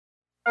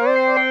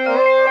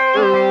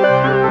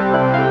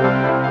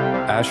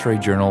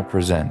ASHRAE Journal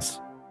presents.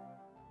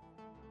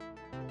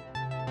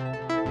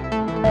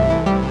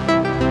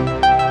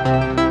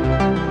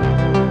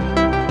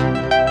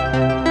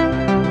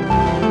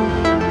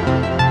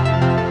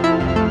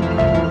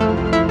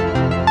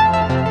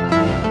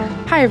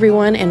 Hi,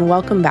 everyone, and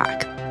welcome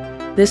back.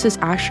 This is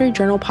ASHRAE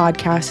Journal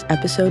Podcast,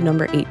 episode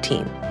number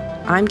 18.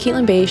 I'm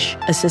Caitlin Bache,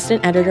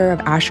 assistant editor of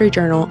ASHRAE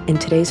Journal, and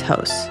today's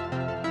host.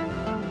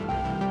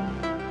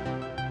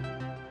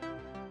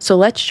 So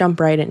let's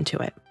jump right into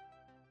it.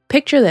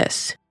 Picture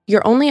this.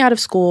 You're only out of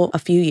school a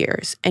few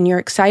years, and you're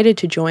excited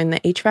to join the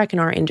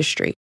HVAC&R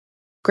industry.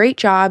 Great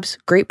jobs,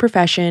 great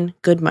profession,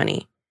 good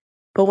money.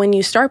 But when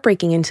you start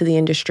breaking into the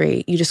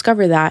industry, you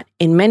discover that,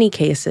 in many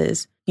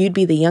cases, you'd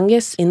be the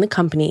youngest in the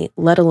company,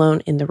 let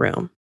alone in the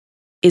room.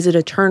 Is it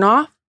a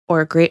turnoff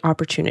or a great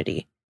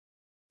opportunity?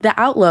 The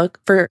outlook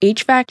for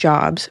HVAC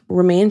jobs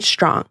remains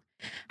strong.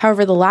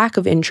 However, the lack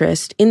of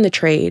interest in the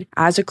trade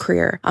as a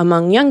career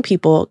among young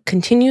people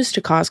continues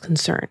to cause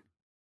concern.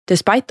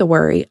 Despite the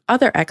worry,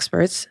 other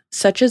experts,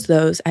 such as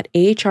those at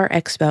AHR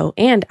Expo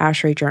and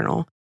ASHRAE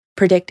Journal,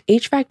 predict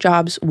HVAC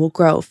jobs will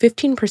grow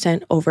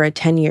 15% over a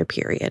 10-year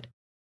period.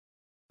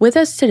 With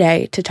us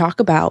today to talk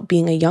about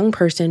being a young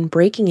person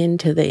breaking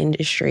into the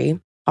industry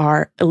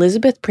are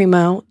Elizabeth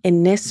Primo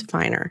and Nis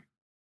Feiner.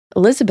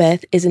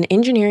 Elizabeth is an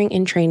engineering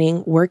in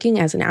training working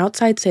as an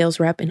outside sales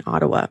rep in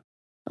Ottawa.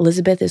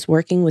 Elizabeth is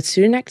working with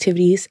student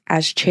activities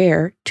as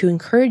chair to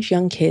encourage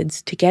young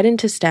kids to get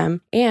into STEM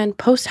and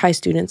post-high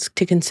students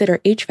to consider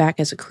HVAC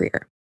as a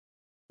career.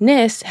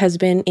 Nis has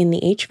been in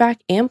the HVAC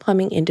and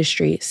plumbing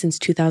industry since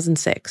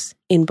 2006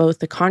 in both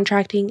the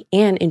contracting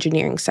and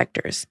engineering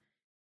sectors.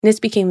 Nis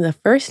became the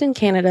first in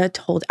Canada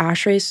to hold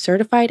ASHRAE's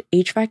Certified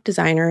HVAC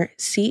Designer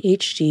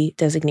CHD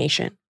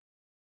designation.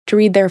 To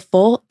read their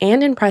full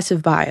and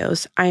impressive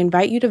bios, I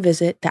invite you to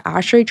visit the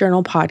ASHRAE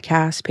Journal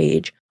podcast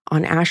page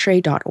on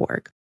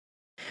ashrae.org.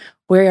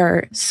 We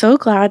are so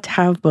glad to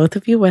have both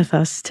of you with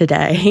us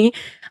today.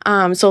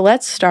 So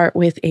let's start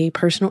with a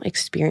personal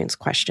experience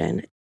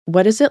question.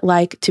 What is it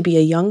like to be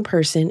a young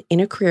person in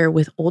a career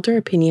with older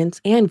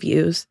opinions and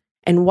views?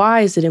 And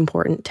why is it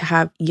important to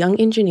have young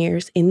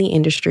engineers in the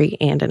industry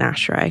and in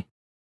ASHRAE?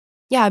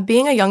 Yeah,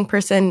 being a young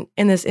person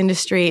in this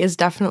industry is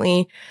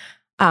definitely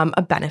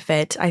a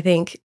benefit. I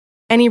think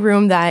any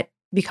room that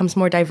becomes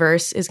more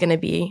diverse is going to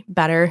be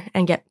better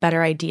and get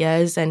better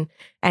ideas and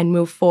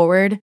move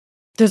forward.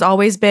 There's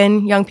always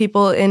been young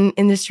people in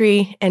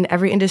industry and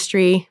every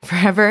industry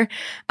forever.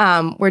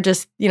 We're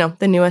just,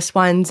 the newest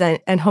ones,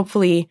 and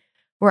hopefully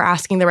we're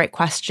asking the right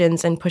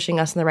questions and pushing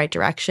us in the right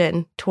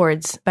direction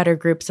towards better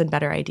groups and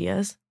better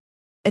ideas.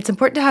 It's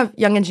important to have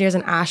young engineers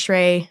in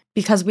ASHRAE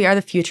because we are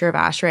the future of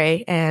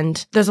ASHRAE,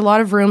 and there's a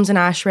lot of rooms in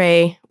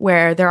ASHRAE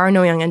where there are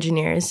no young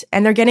engineers,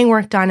 and they're getting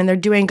work done and they're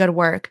doing good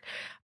work,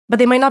 but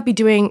they might not be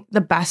doing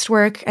the best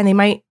work, and they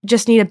might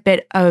just need a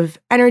bit of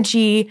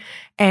energy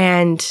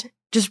and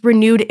just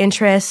renewed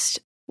interest,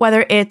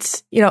 whether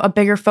it's, a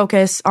bigger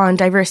focus on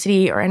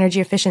diversity or energy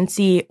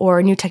efficiency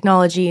or new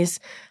technologies,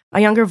 a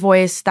younger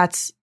voice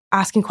that's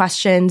asking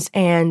questions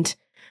and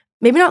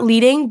maybe not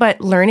leading,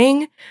 but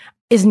learning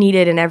is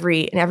needed in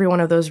every one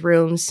of those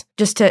rooms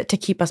just to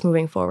keep us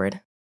moving forward.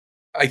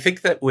 I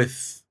think that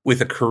with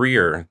a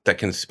career that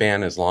can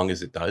span as long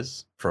as it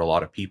does for a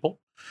lot of people,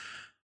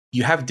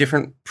 you have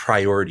different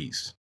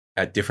priorities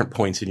at different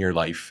points in your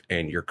life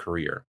and your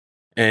career.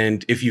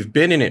 And if you've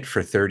been in it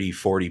for 30,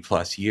 40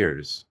 plus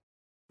years,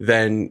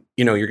 then,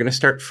 you're going to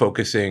start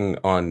focusing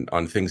on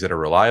things that are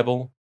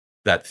reliable,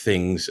 that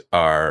things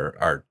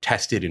are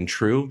tested and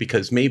true,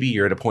 because maybe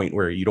you're at a point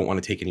where you don't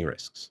want to take any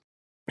risks.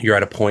 You're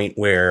at a point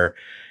where,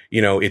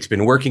 it's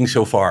been working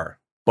so far,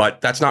 but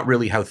that's not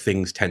really how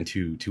things tend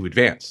to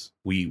advance.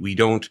 We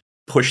don't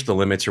push the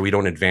limits, or we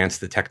don't advance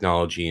the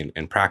technology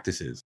and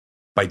practices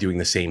by doing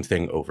the same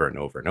thing over and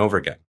over and over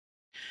again.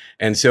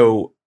 And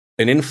so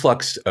an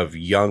influx of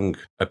young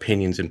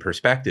opinions and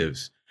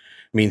perspectives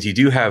means you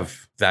do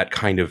have that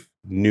kind of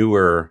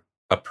newer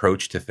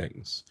approach to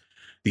things.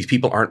 These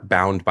people aren't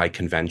bound by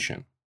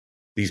convention.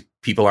 These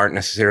people aren't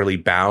necessarily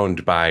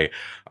bound by,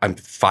 I'm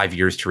 5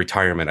 years to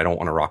retirement, I don't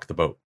want to rock the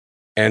boat.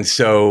 And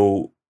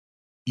so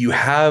you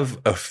have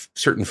a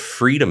certain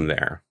freedom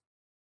there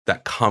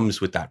that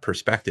comes with that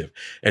perspective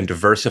and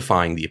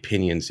diversifying the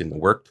opinions in the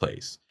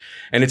workplace.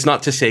 And it's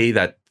not to say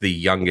that the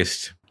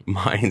youngest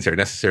minds are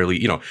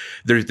necessarily,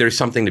 there's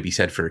something to be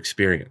said for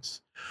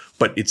experience,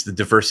 but it's the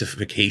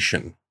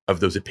diversification of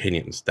those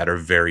opinions that are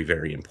very,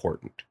 very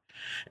important.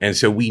 And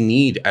so we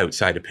need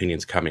outside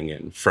opinions coming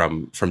in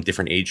from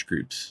different age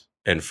groups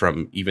and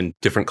from even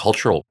different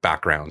cultural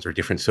backgrounds or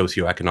different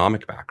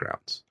socioeconomic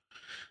backgrounds.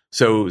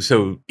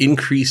 So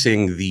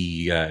increasing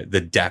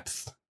the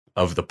depth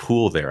of the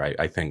pool there,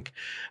 I think,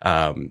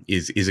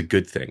 is a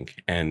good thing,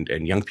 and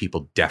young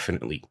people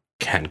definitely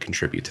can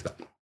contribute to that.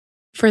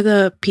 For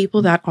the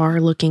people that are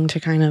looking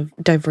to kind of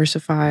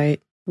diversify,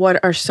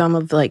 what are some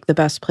of the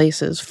best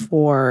places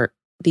for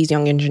these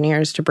young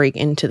engineers to break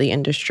into the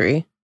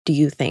industry, do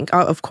you think?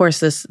 Of course,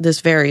 this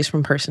varies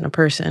from person to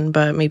person,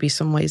 but maybe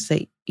some ways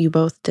that you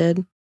both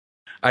did.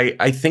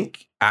 I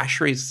think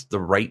ASHRAE is the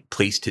right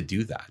place to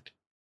do that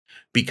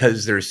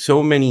because there's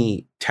so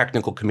many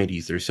technical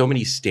committees, there's so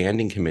many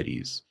standing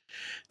committees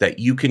that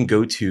you can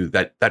go to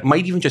that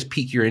might even just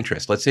pique your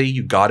interest. Let's say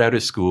you got out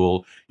of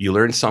school, you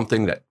learned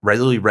something that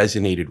really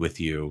resonated with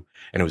you,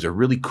 and it was a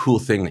really cool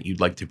thing that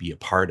you'd like to be a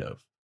part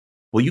of.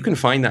 Well, you can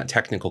find that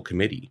technical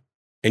committee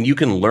and you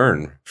can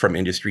learn from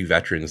industry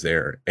veterans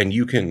there, and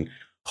you can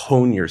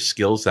hone your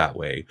skills that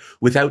way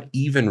without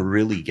even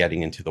really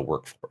getting into the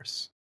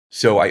workforce.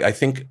 So I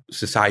think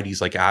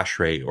societies like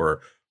ASHRAE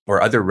or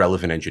other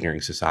relevant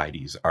engineering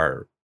societies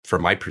are,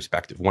 from my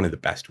perspective, one of the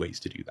best ways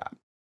to do that.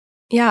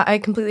 Yeah, I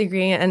completely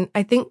agree. And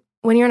I think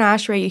when you're in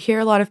ASHRAE, you hear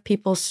a lot of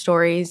people's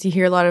stories. You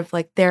hear a lot of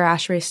like their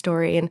ASHRAE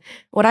story. And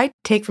what I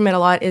take from it a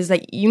lot is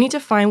that you need to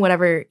find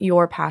whatever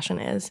your passion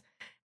is.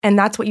 And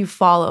that's what you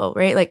follow,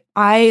 right? Like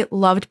I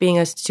loved being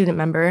a student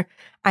member.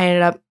 I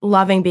ended up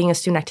loving being a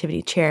student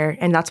activity chair.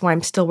 And that's why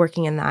I'm still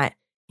working in that,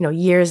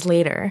 years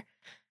later.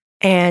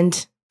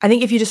 And I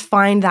think if you just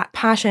find that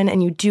passion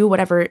and you do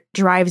whatever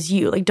drives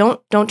you, like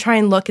don't try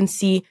and look and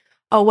see,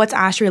 oh, what's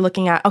ASHRAE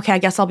looking at? Okay, I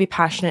guess I'll be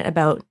passionate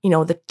about,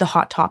 the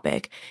hot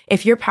topic.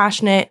 If you're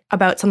passionate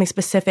about something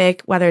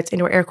specific, whether it's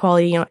indoor air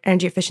quality,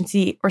 energy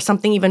efficiency, or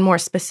something even more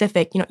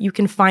specific, you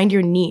can find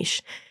your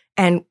niche.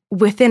 And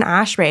within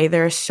ASHRAE,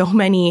 there are so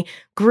many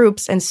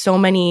groups and so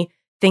many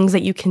things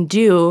that you can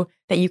do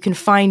that you can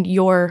find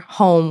your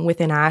home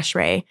within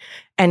ASHRAE.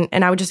 And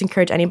I would just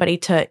encourage anybody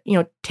to,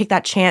 take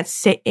that chance,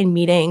 sit in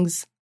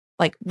meetings.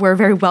 Like we're a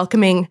very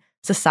welcoming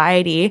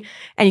society,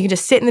 and you can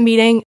just sit in the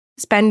meeting,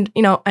 spend,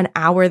 an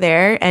hour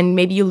there, and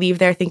maybe you leave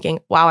there thinking,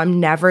 wow,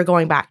 I'm never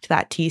going back to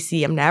that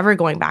TC. I'm never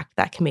going back to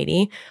that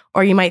committee.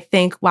 Or you might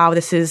think, wow,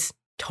 this is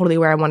totally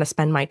where I want to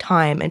spend my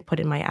time and put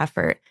in my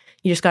effort.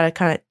 You just got to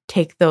kind of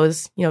take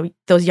those,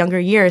 those younger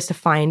years to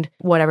find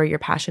whatever your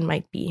passion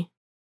might be.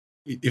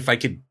 If I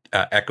could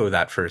echo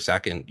that for a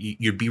second,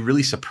 you'd be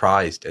really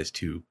surprised as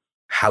to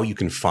how you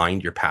can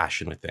find your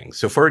passion with things.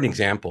 So for an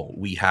example,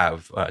 we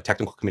have a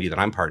technical committee that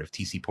I'm part of,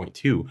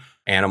 TC.2,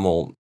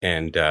 animal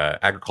and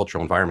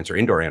agricultural environments, or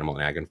indoor animal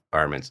and ag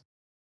environments.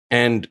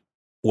 And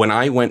when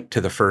I went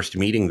to the first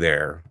meeting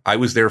there, I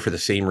was there for the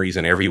same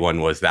reason everyone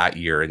was that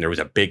year. And there was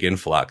a big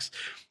influx.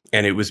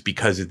 And it was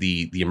because of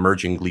the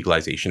emerging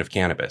legalization of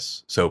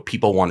cannabis. So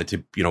people wanted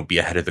to, be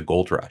ahead of the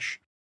gold rush.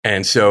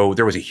 And so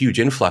there was a huge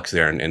influx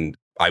there. And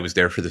I was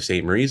there for the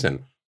same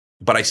reason.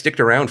 But I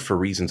sticked around for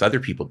reasons other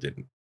people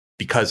didn't,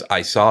 because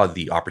I saw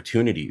the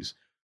opportunities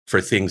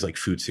for things like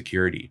food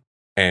security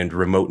and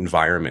remote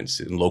environments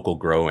and local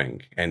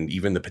growing, and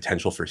even the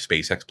potential for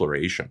space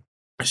exploration.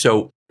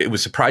 So it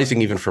was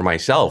surprising even for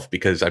myself,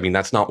 because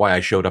that's not why I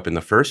showed up in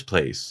the first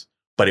place,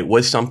 but it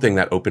was something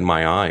that opened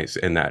my eyes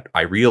and that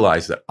I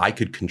realized that I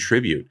could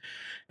contribute.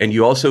 And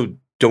you also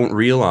don't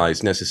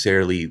realize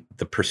necessarily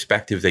the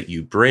perspective that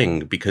you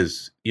bring,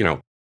 because,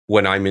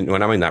 when I'm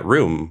in that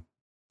room,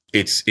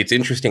 it's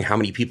interesting how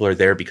many people are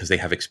there because they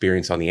have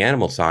experience on the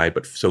animal side,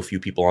 but so few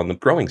people on the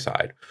growing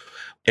side.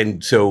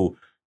 And so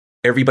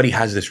everybody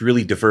has this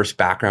really diverse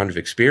background of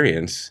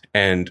experience.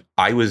 And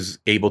I was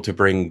able to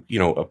bring,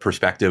 a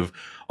perspective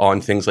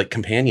on things like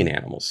companion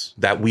animals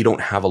that we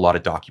don't have a lot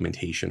of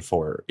documentation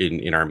for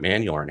in our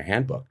manual or in a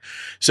handbook.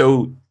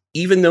 So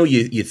even though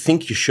you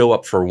think you show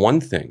up for one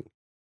thing,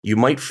 you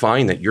might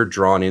find that you're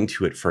drawn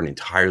into it for an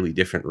entirely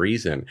different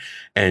reason.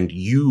 And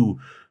you,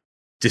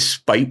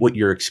 despite what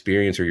your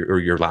experience or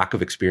your lack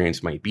of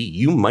experience might be,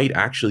 you might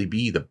actually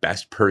be the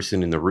best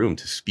person in the room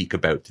to speak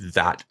about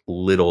that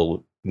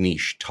little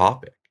niche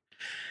topic.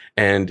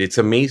 And it's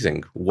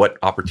amazing what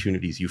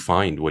opportunities you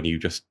find when you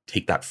just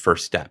take that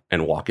first step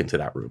and walk into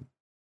that room.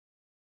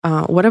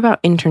 What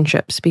about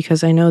internships?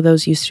 Because I know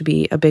those used to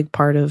be a big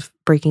part of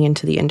breaking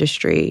into the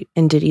industry.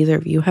 And did either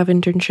of you have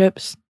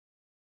internships?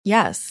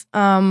 Yes.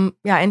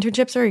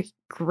 Internships are a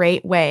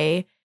great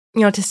way,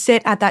 to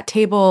sit at that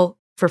table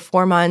for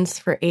 4 months,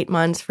 for 8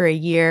 months, for a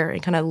year,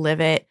 and kind of live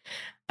it.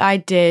 I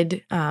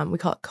did, we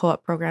call it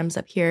co-op programs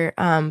up here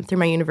through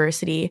my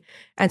university.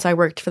 And so I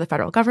worked for the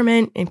federal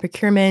government in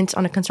procurement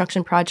on a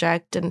construction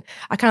project. And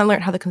I kind of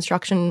learned how the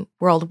construction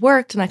world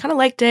worked, and I kind of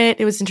liked it.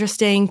 It was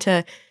interesting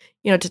to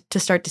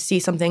start to see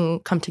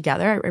something come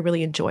together. I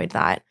really enjoyed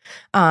that.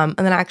 And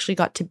then I actually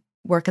got to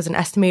work as an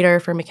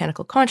estimator for a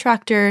mechanical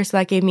contractor. So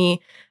that gave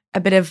me a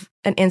bit of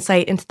an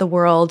insight into the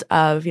world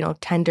of,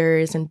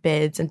 tenders and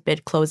bids and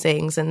bid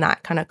closings and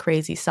that kind of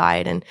crazy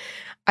side. And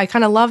I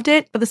kind of loved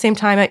it, but at the same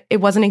time, it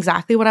wasn't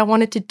exactly what I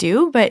wanted to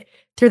do. But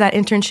through that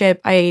internship,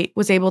 I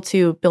was able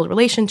to build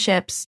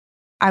relationships.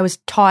 I was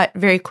taught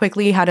very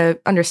quickly how to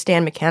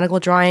understand mechanical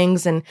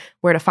drawings and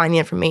where to find the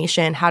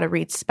information, how to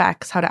read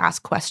specs, how to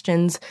ask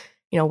questions,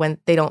 when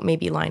they don't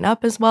maybe line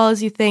up as well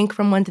as you think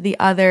from one to the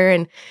other.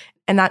 And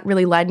that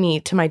really led me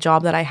to my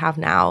job that I have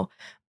now.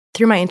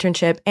 Through my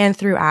internship and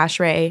through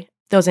ASHRAE,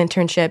 those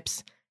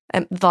internships,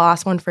 and the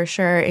last one for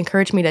sure,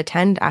 encouraged me to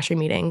attend ASHRAE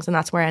meetings. And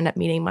that's where I ended up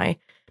meeting my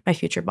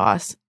future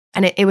boss.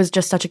 And it was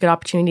just such a good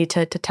opportunity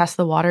to test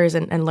the waters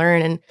and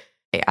learn. And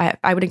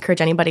I would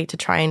encourage anybody to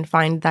try and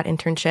find that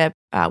internship,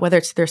 whether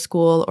it's their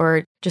school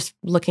or just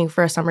looking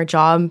for a summer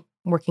job,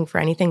 working for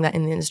anything that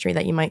in the industry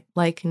that you might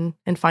like and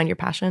find your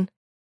passion.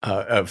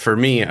 For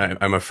me,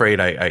 I'm afraid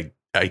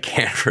I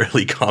can't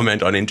really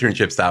comment on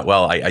internships that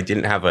well. I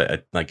didn't have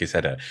like I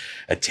said,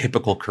 a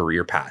typical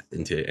career path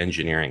into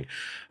engineering.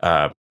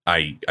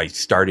 I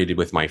started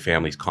with my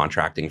family's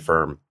contracting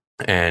firm.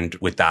 And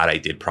with that, I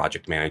did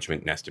project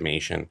management and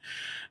estimation,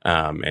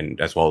 and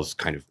as well as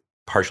kind of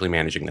partially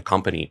managing the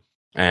company.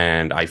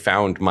 And I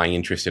found my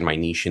interest in my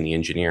niche in the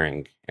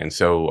engineering. And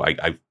so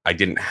I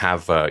didn't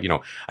have, I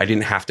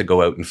didn't have to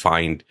go out and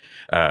find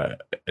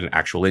an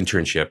actual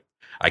internship.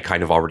 I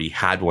kind of already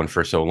had one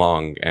for so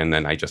long. And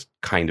then I just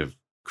kind of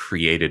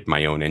created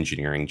my own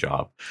engineering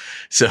job.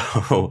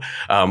 So,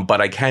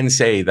 but I can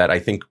say that I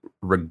think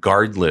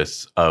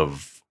regardless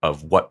of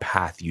what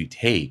path you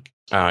take,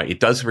 it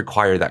does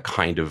require that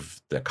kind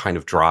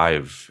of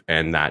drive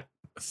and that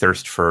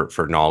thirst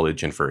for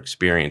knowledge and for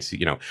experience.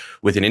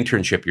 With an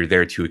internship, you're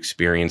there to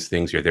experience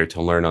things, you're there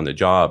to learn on the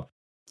job,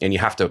 and you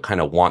have to kind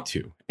of want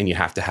to, and you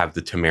have to have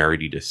the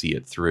temerity to see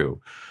it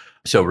through.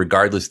 So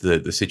regardless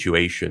the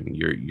situation,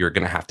 you're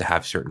going to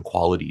have certain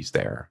qualities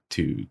there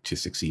to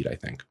succeed, I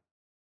think.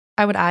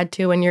 I would add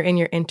too, when you're in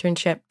your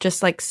internship,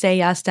 just like say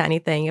yes to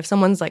anything. If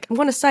someone's like, I'm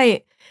going to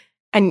site,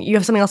 and you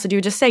have something else to do,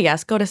 just say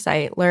yes, go to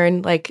site,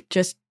 learn, like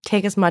just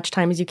take as much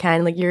time as you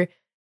can. Like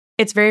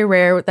it's very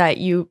rare that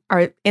you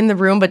are in the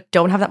room but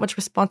don't have that much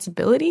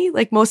responsibility.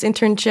 Like most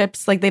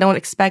internships, like they don't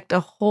expect a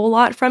whole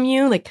lot from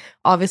you. Like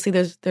obviously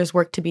there's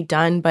work to be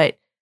done, but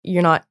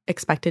you're not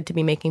expected to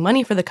be making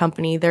money for the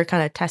company. They're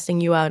kind of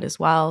testing you out as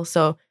well.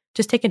 So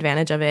just take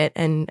advantage of it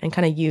and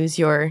kind of use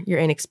your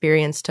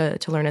inexperience to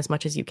learn as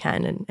much as you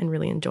can and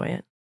really enjoy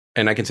it.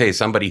 And I can say as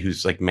somebody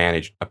who's like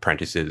managed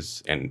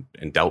apprentices and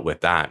dealt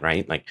with that,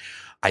 right? Like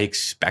I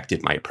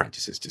expected my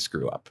apprentices to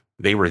screw up.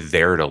 They were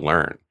there to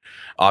learn.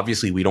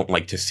 Obviously, we don't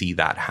like to see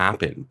that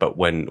happen. But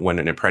when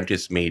an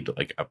apprentice made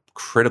like a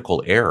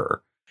critical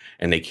error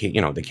and they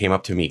came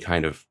up to me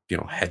kind of,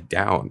 head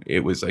down, it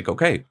was like,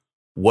 okay,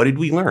 what did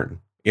we learn?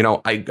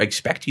 I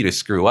expect you to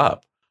screw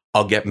up.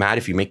 I'll get mad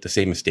if you make the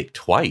same mistake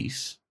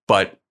twice,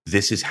 but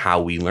this is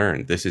how we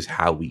learn. This is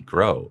how we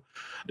grow.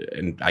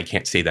 And I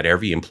can't say that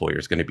every employer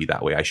is going to be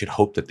that way. I should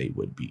hope that they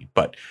would be,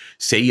 but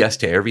say yes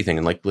to everything.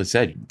 And like Liz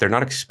said, they're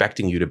not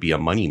expecting you to be a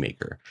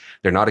moneymaker.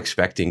 They're not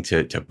expecting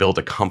to build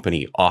a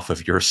company off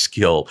of your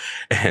skill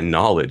and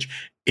knowledge.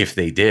 If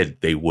they did,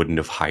 they wouldn't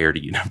have hired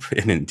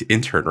an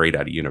intern right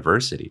out of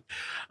university.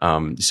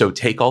 So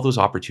take all those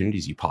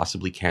opportunities you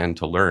possibly can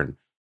to learn.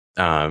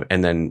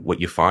 And then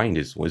what you find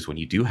is when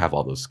you do have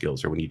all those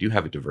skills or when you do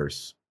have a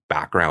diverse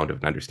background of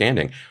an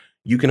understanding,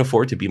 you can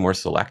afford to be more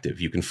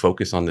selective. You can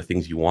focus on the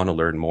things you want to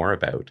learn more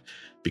about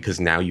because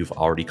now you've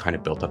already kind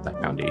of built up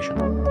that foundation.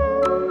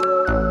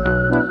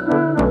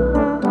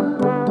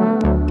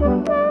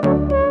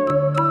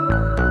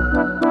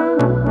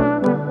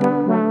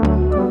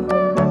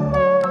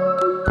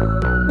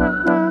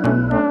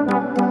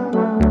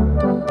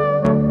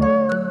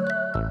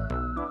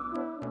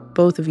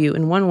 Both of you,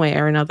 in one way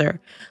or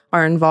another,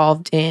 are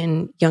involved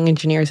in Young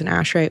Engineers in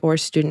ASHRAE or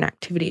student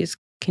activities.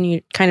 Can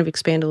you kind of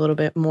expand a little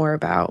bit more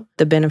about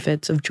the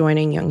benefits of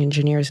joining Young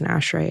Engineers in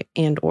ASHRAE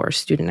and or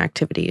student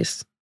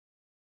activities?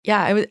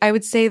 Yeah, I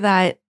would say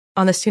that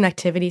on the student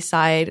activity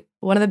side,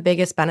 one of the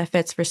biggest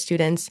benefits for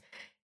students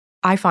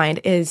I find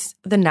is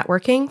the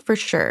networking for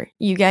sure.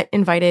 You get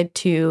invited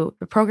to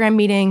program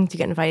meetings, you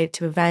get invited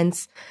to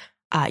events,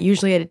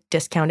 usually at a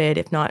discounted,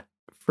 if not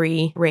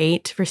free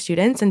rate for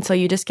students. And so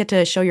you just get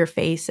to show your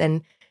face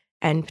and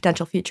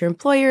potential future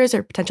employers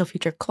or potential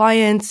future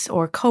clients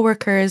or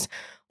coworkers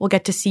will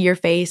get to see your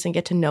face and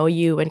get to know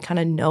you and kind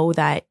of know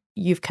that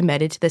you've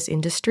committed to this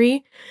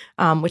industry,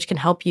 which can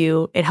help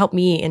you. It helped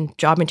me in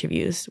job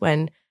interviews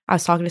when I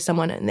was talking to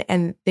someone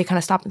and they kind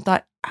of stopped and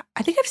thought,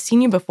 I think I've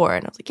seen you before.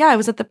 And I was like, yeah, I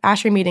was at the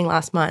ASHRAE meeting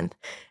last month.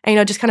 And,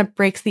 it just kind of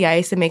breaks the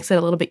ice and makes it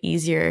a little bit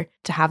easier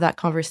to have that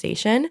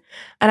conversation.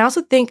 And I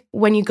also think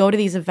when you go to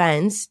these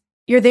events,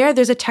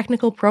 there's a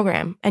technical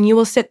program and you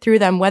will sit through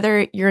them,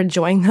 whether you're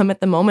enjoying them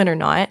at the moment or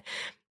not.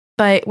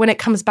 But when it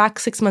comes back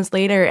 6 months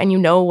later and you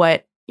know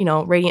what,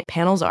 Radiant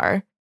panels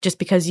are, just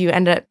because you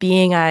ended up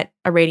being at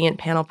a Radiant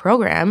panel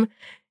program,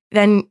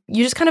 then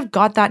you just kind of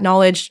got that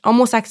knowledge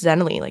almost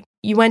accidentally. Like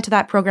you went to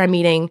that program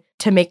meeting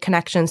to make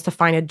connections, to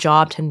find a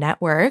job, to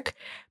network,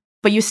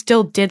 but you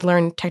still did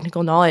learn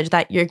technical knowledge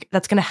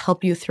that's going to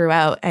help you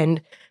throughout.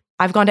 And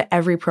I've gone to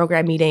every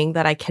program meeting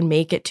that I can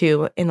make it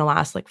to in the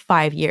last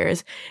 5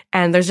 years.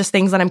 And there's just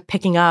things that I'm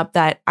picking up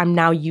that I'm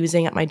now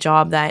using at my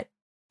job that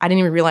I didn't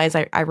even realize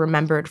I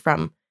remembered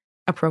from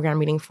a program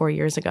meeting 4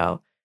 years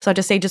ago. So I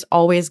just say, just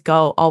always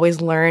go, always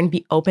learn,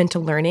 be open to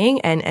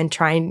learning and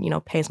try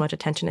and, pay as much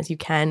attention as you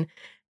can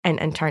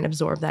and try and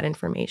absorb that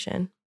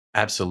information.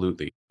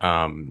 Absolutely.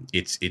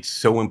 It's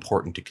so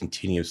important to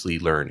continuously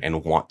learn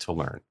and want to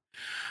learn.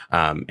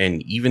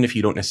 And even if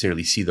you don't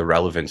necessarily see the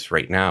relevance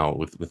right now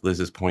with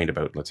Liz's point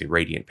about, let's say,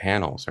 Radiant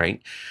panels,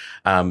 right?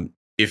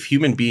 If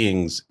human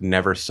beings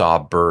never saw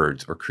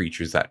birds or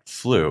creatures that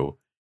flew,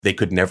 they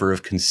could never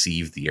have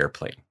conceived the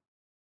airplane.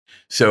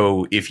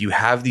 So if you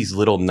have these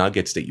little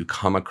nuggets that you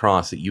come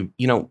across that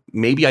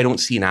maybe I don't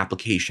see an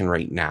application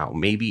right now,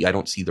 maybe I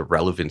don't see the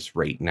relevance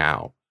right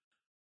now,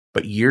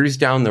 but years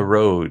down the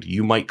road,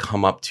 you might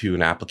come up to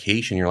an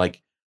application. You're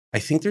like, I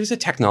think there's a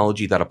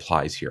technology that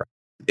applies here,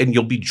 and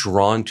you'll be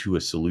drawn to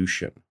a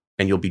solution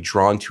and you'll be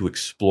drawn to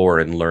explore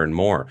and learn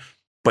more.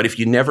 But if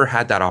you never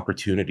had that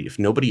opportunity, if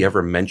nobody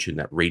ever mentioned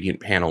that radiant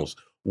panels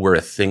were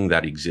a thing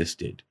that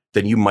existed,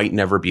 then you might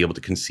never be able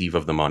to conceive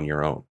of them on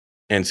your own.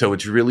 And so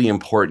it's really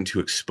important to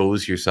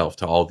expose yourself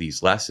to all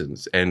these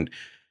lessons, and,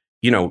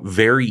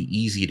 very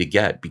easy to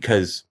get,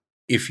 because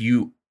if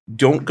you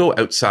don't go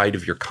outside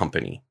of your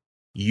company,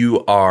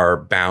 you are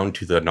bound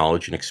to the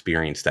knowledge and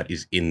experience that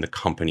is in the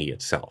company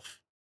itself.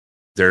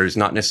 There's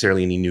not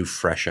necessarily any new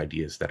fresh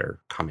ideas that are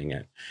coming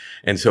in.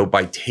 And so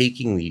by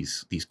taking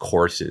these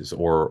courses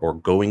or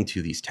going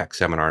to these tech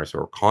seminars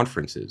or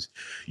conferences,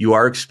 you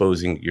are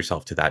exposing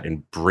yourself to that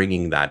and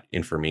bringing that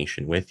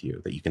information with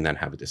you that you can then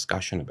have a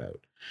discussion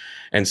about.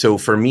 And so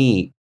for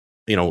me,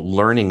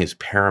 learning is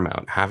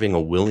paramount. Having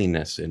a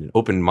willingness and an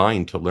open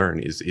mind to learn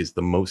is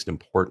the most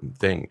important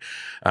thing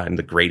and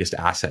the greatest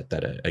asset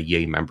that a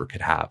YAY member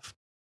could have.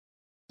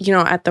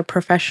 At the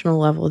professional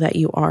level that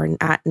you are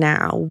at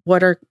now,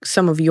 what are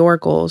some of your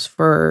goals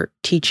for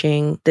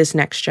teaching this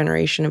next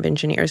generation of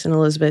engineers? And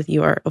Elizabeth,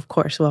 you are, of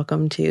course,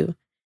 welcome to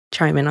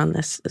chime in on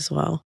this as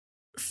well.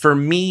 For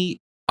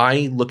me,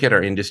 I look at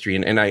our industry,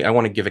 and I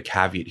want to give a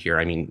caveat here.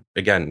 I mean,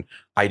 again,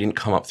 I didn't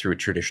come up through a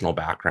traditional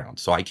background.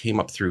 So I came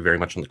up through very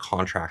much on the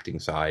contracting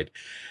side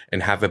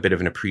and have a bit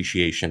of an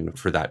appreciation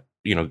for that,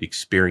 the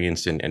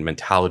experience and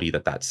mentality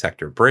that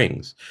sector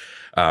brings.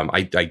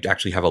 I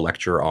actually have a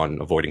lecture on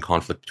avoiding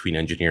conflict between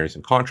engineers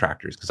and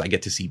contractors because I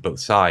get to see both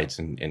sides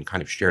and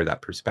kind of share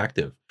that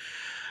perspective.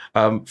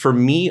 For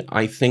me,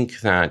 I think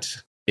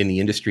that in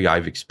the industry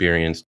I've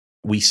experienced,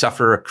 we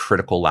suffer a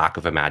critical lack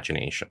of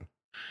imagination.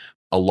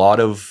 A lot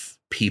of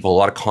people, a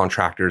lot of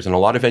contractors, and a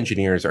lot of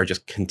engineers are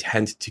just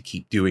content to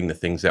keep doing the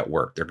things that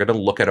work. They're going to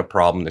look at a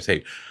problem and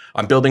say,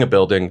 I'm building a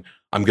building,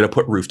 I'm going to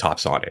put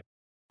rooftops on it.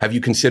 Have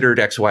you considered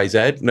X, Y,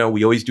 Z? No,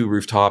 we always do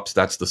rooftops.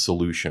 That's the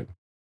solution.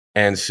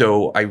 And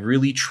so I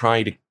really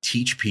try to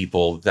teach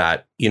people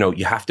that,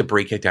 you have to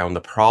break it down the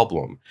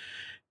problem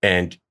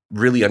and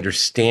really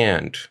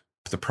understand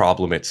the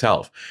problem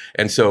itself.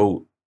 And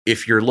so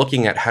if you're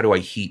looking at how do I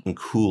heat and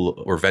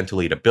cool or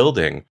ventilate a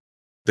building,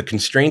 the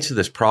constraints of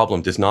this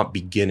problem does not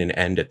begin and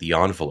end at the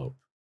envelope.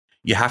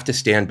 You have to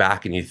stand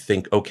back and you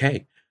think,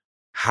 okay,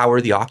 how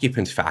are the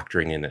occupants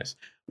factoring in this?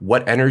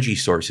 What energy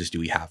sources do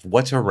we have?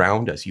 What's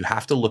around us? You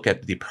have to look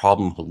at the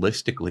problem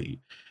holistically,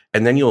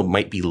 and then you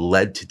might be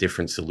led to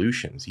different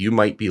solutions. You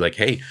might be like,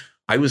 hey,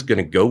 I was going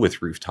to go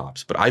with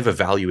rooftops, but I've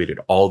evaluated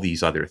all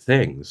these other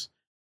things,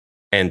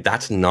 and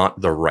that's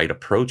not the right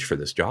approach for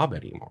this job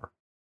anymore.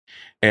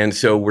 And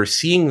so we're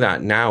seeing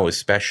that now,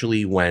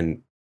 especially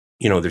when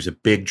there's a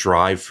big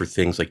drive for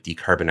things like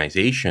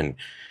decarbonization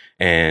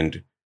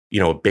and,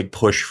 a big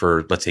push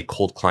for, let's say,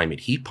 cold climate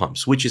heat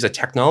pumps, which is a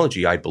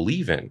technology I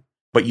believe in.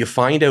 But you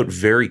find out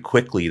very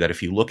quickly that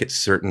if you look at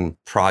certain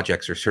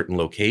projects or certain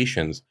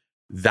locations,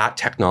 that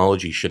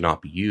technology should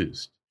not be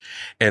used.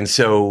 And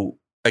so,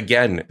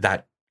 again,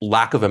 that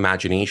lack of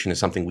imagination is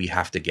something we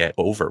have to get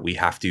over. We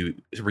have to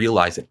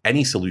realize that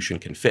any solution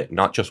can fit,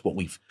 not just what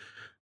we've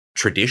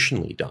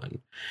traditionally done.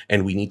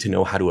 And we need to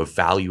know how to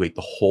evaluate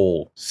the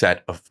whole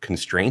set of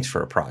constraints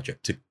for a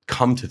project to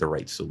come to the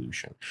right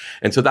solution.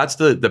 And so that's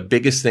the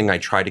biggest thing I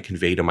try to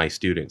convey to my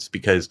students,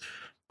 because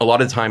a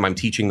lot of the time I'm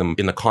teaching them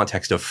in the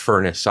context of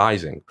furnace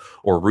sizing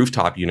or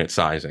rooftop unit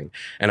sizing.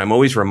 And I'm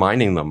always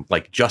reminding them,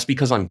 like, just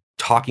because I'm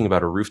talking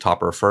about a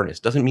rooftop or a furnace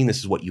doesn't mean this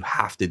is what you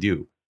have to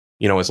do.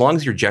 As long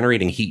as you're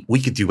generating heat, we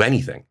could do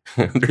anything.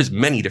 There's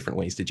many different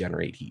ways to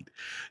generate heat.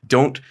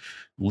 Don't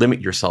limit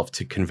yourself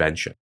to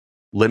convention.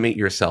 Limit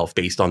yourself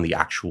based on the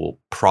actual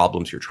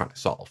problems you're trying to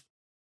solve.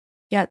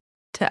 Yeah,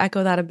 to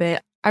echo that a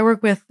bit, I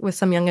work with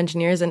some young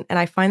engineers, and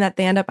I find that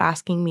they end up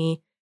asking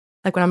me,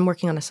 like when I'm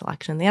working on a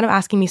selection, they end up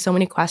asking me so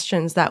many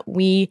questions that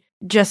we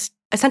just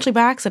essentially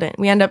by accident,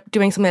 we end up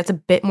doing something that's a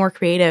bit more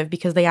creative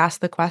because they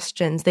asked the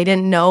questions. They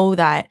didn't know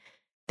that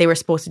they were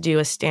supposed to do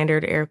a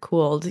standard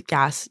air-cooled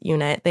gas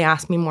unit. They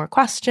asked me more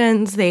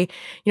questions. They,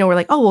 were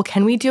like, oh, well,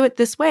 can we do it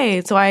this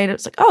way? So I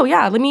was like, oh,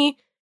 yeah, let me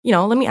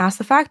ask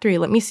the factory.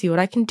 Let me see what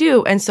I can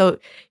do. And so,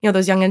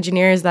 those young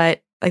engineers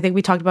that I think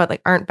we talked about,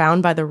 like, aren't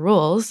bound by the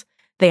rules,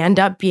 they end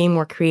up being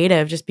more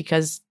creative just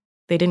because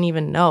they didn't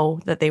even know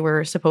that they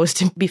were supposed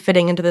to be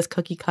fitting into this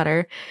cookie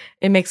cutter.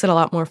 It makes it a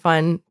lot more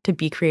fun to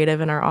be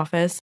creative in our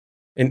office.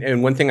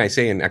 And one thing I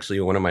say in actually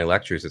one of my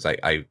lectures is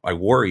I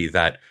worry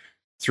that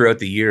throughout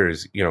the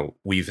years,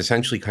 we've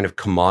essentially kind of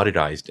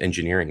commoditized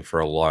engineering for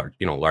a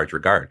large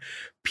regard.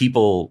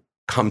 People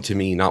come to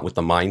me not with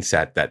the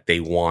mindset that they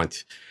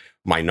want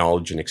my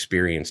knowledge and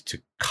experience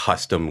to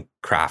custom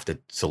craft a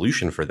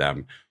solution for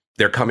them.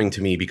 They're coming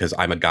to me because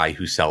I'm a guy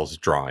who sells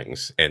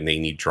drawings and they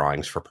need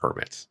drawings for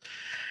permits.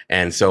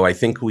 And so I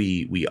think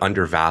we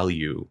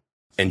undervalue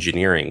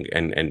engineering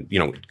and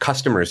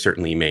customers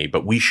certainly may,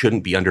 but we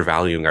shouldn't be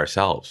undervaluing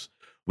ourselves.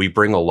 We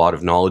bring a lot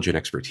of knowledge and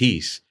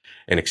expertise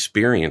and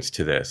experience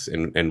to this,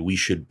 and we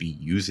should be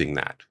using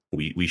that.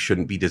 We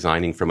shouldn't be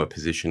designing from a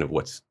position of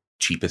what's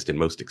cheapest and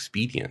most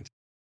expedient.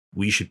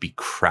 We should be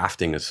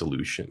crafting a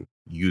solution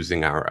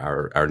using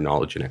our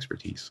knowledge and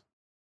expertise.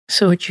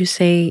 So would you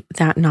say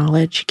that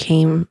knowledge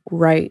came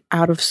right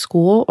out of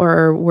school,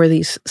 or were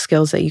these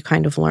skills that you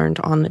kind of learned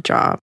on the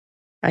job?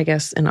 I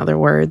guess, in other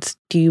words,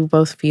 do you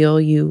both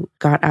feel you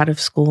got out of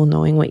school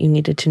knowing what you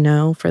needed to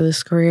know for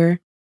this career?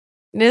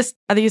 This,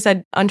 I think you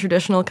said,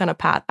 untraditional kind of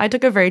path. I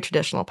took a very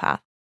traditional path.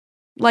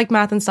 Like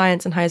math and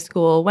science in high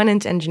school, went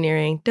into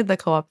engineering, did the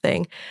co-op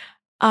thing.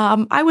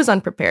 I was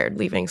unprepared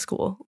leaving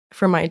school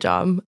for my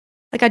job.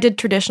 Like I did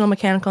traditional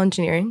mechanical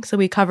engineering. So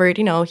we covered,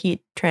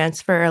 heat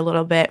transfer a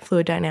little bit,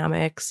 fluid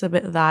dynamics, a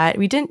bit of that.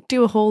 We didn't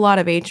do a whole lot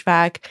of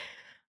HVAC.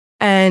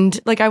 And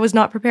I was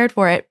not prepared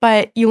for it,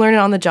 but you learn it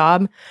on the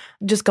job.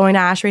 Just going to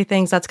ASHRAE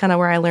things, that's kind of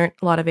where I learned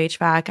a lot of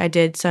HVAC. I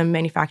did some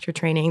manufacturer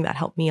training that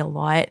helped me a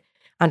lot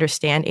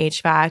understand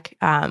HVAC.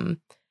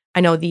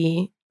 I know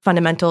the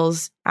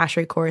fundamentals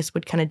ASHRAE course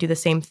would kind of do the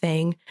same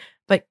thing,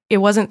 but it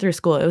wasn't through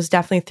school. It was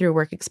definitely through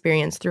work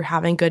experience, through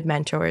having good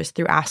mentors,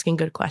 through asking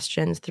good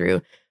questions,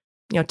 through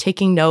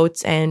taking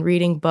notes and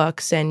reading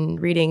books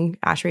and reading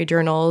ASHRAE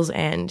journals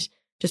and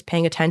just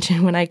paying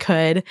attention when I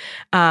could.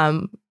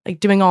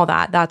 Doing all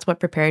that, that's what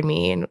prepared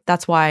me. And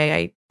that's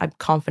why I'm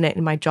confident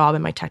in my job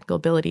and my technical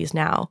abilities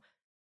now.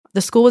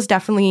 The school was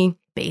definitely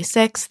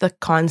basics, the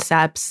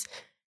concepts,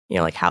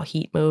 like how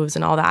heat moves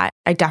and all that.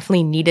 I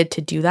definitely needed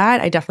to do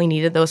that. I definitely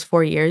needed those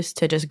 4 years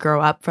to just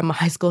grow up from a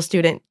high school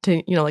student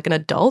to, an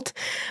adult.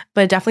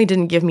 But it definitely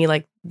didn't give me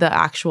the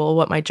actual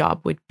what my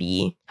job would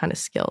be kind of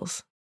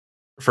skills.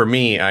 For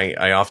me,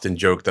 I often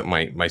joke that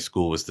my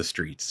school was the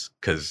streets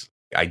because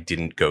I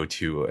didn't go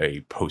to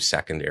a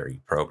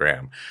post-secondary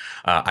program.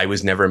 I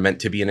was never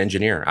meant to be an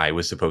engineer. I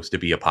was supposed to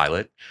be a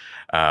pilot.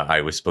 I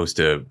was supposed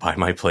to buy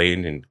my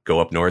plane and go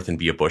up north and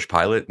be a bush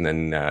pilot. And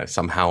then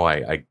somehow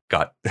I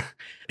got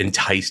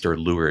enticed or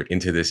lured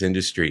into this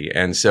industry.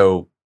 And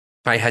so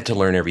I had to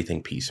learn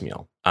everything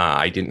piecemeal.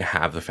 I didn't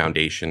have the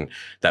foundation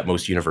that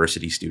most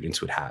university students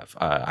would have.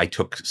 I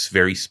took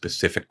very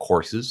specific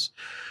courses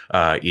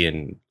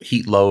in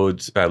heat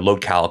loads,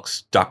 load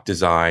calcs, duct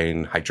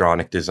design,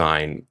 hydronic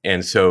design.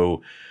 And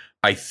so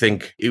I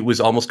think it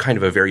was almost kind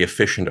of a very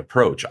efficient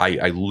approach.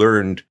 I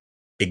learned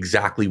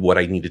exactly what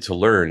I needed to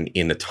learn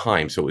in the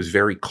time. So it was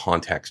very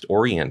context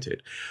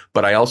oriented,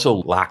 but I also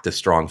lacked a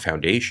strong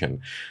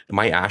foundation.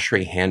 My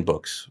ASHRAE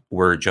handbooks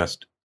were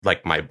just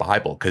like my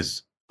Bible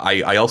because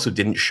I also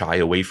didn't shy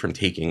away from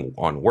taking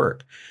on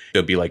work. It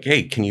would be like,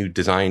 hey, can you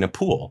design a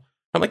pool?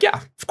 I'm like, yeah,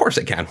 of course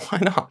I can. Why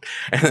not?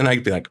 And then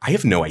I'd be like, I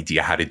have no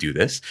idea how to do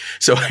this.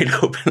 So I'd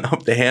open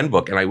up the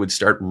handbook and I would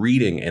start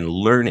reading and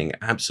learning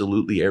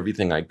absolutely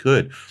everything I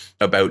could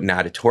about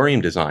natatorium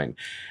design.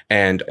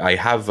 And I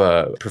have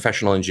a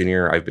professional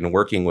engineer I've been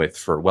working with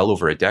for well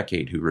over a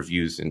decade who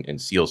reviews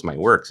and seals my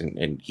works.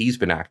 And he's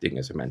been acting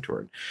as a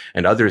mentor.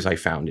 And others I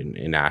found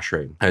in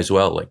ASHRAE as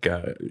well.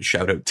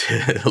 Shout out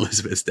to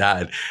Elizabeth's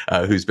dad,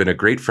 who's been a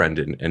great friend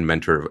and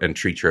mentor and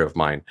teacher of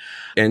mine.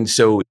 And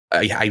so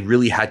I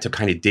really had to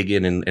kind of dig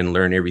in and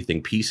learn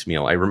everything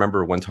piecemeal. I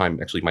remember one time,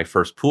 actually my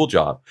first pool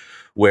job,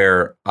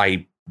 where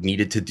I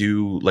needed to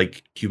do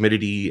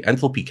humidity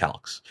enthalpy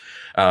calcs.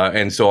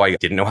 And so I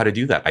didn't know how to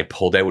do that. I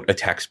pulled out a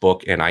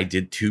textbook and I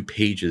did 2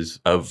 pages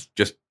of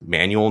just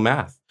manual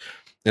math.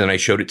 And then I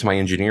showed it to my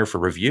engineer for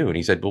review. And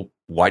he said, well,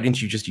 why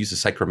didn't you just use a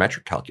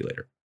psychrometric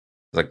calculator?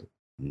 I was like,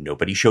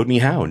 nobody showed me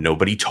how.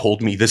 Nobody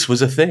told me this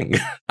was a thing.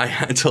 I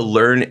had to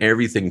learn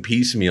everything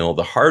piecemeal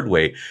the hard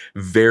way,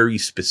 very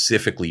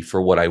specifically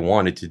for what I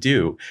wanted to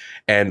do.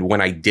 And when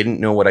I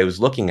didn't know what I was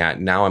looking at,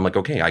 now I'm like,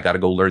 okay, I got to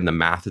go learn the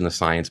math and the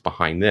science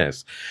behind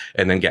this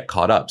and then get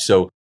caught up.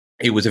 So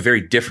it was a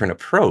very different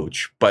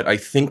approach, but I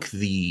think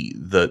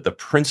the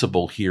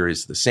principle here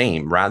is the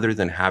same. Rather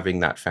than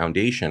having that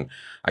foundation,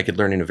 I could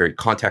learn in a very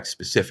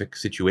context-specific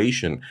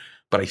situation,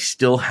 but I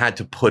still had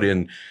to put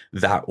in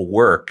that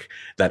work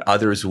that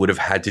others would have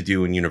had to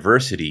do in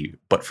university,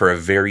 but for a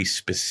very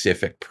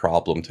specific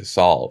problem to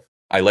solve.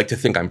 I like to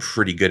think I'm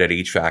pretty good at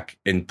HVAC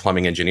and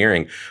plumbing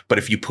engineering, but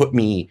if you put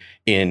me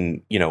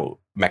in,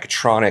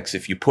 mechatronics,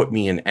 if you put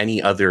me in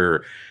any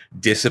other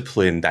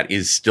discipline that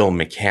is still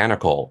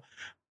mechanical,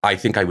 I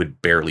think I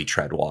would barely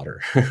tread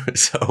water.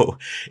 So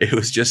it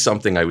was just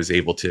something I was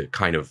able to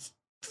kind of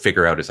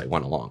figure out as I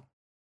went along.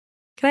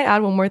 Can I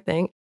add one more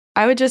thing?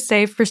 I would just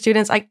say for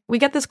students, we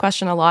get this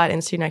question a lot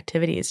in student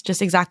activities,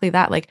 just exactly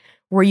that.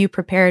 Were you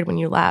prepared when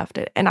you left?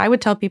 And I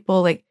would tell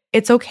people,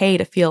 it's okay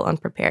to feel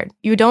unprepared.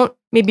 You don't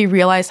maybe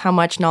realize how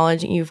much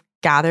knowledge you've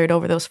gathered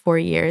over those 4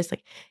 years.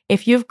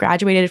 If you've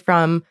graduated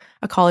from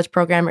a college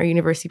program or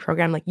university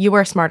program, you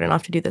are smart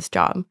enough to do this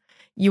job.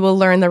 You will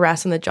learn the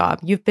rest on the job.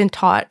 You've been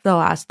taught for the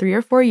last 3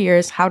 or 4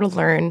 years how to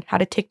learn, how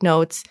to take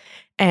notes,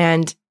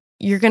 and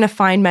you're going to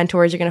find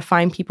mentors. You're going to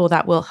find people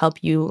that will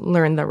help you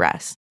learn the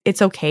rest.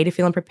 it's okay to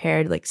feel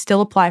unprepared. Like,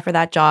 still apply for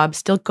that job,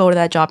 still go to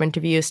that job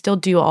interview, still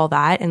do all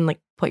that and like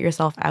put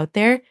yourself out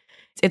there.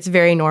 It's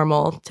very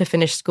normal to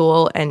finish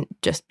school and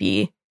just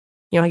be,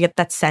 I get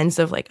that sense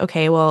of like,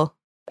 okay, well,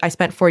 I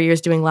spent 4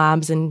 years doing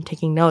labs and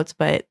taking notes,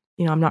 but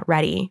I'm not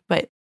ready.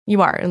 But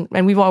you are, and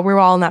we're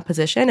all in that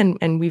position,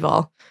 and we've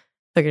all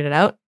figured it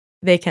out.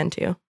 They can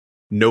too.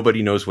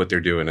 Nobody knows what they're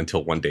doing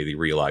until one day they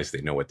realize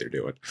they know what they're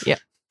doing. Yeah.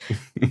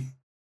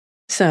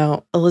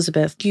 So,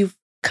 Elizabeth, you've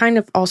kind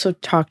of also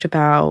talked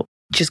about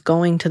just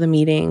going to the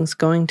meetings,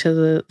 going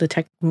to the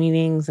tech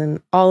meetings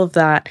and all of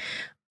that.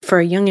 For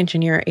a young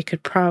engineer, it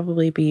could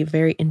probably be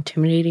very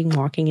intimidating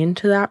walking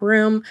into that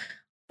room.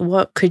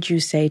 What could you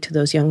say to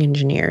those young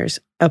engineers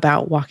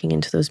about walking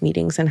into those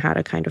meetings and how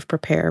to kind of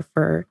prepare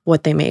for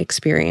what they may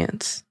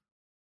experience?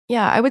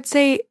 Yeah, I would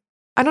say,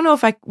 I don't know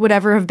if I would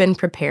ever have been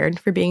prepared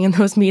for being in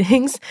those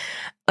meetings.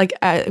 Like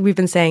we've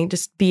been saying,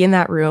 just be in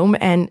that room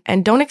and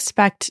don't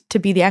expect to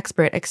be the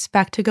expert.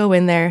 Expect to go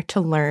in there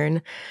to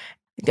learn.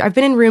 I've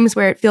been in rooms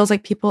where it feels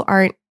like people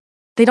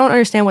they don't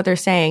understand what they're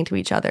saying to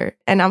each other.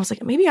 And I was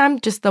like, maybe I'm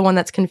just the one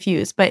that's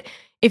confused. But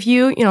if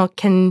you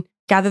can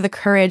gather the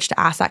courage to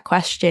ask that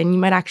question, you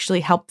might actually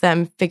help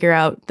them figure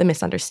out the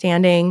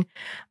misunderstanding.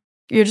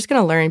 You're just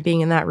going to learn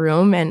being in that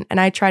room. And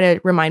I try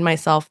to remind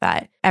myself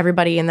that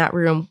everybody in that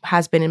room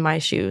has been in my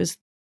shoes.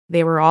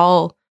 They were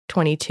all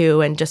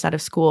 22 and just out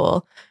of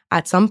school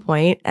at some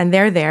point, and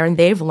they're there and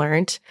they've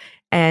learned.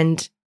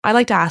 And I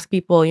like to ask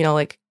people,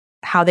 like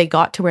how they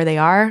got to where they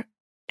are.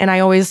 And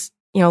I always,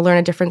 learn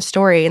a different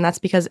story. And that's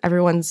because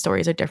everyone's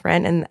stories are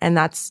different. And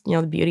that's,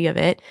 the beauty of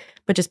it.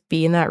 But just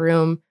be in that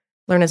room,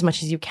 learn as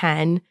much as you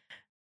can.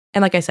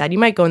 And like I said, you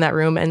might go in that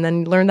room and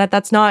then learn that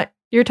that's not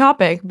your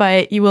topic,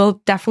 but you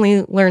will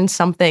definitely learn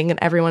something in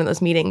every one of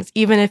those meetings,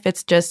 even if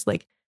it's just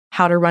like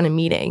how to run a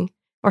meeting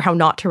or how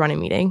not to run a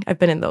meeting. I've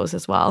been in those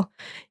as well.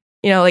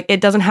 Like it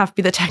doesn't have to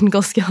be the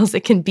technical skills.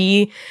 It can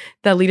be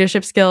the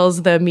leadership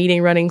skills, the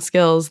meeting running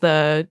skills,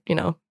 the,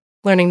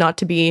 learning not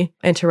to be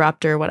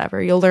interrupt or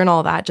whatever. You'll learn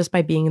all that just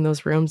by being in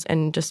those rooms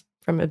and just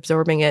from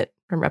absorbing it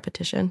from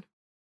repetition.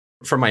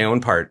 For my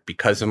own part,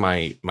 because of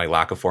my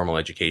lack of formal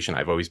education,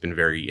 I've always been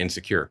very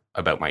insecure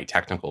about my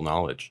technical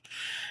knowledge.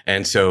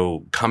 And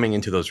so coming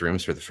into those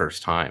rooms for the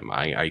first time,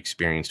 I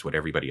experienced what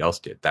everybody else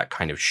did, that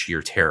kind of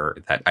sheer terror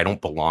that I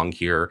don't belong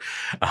here.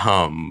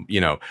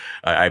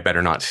 I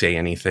better not say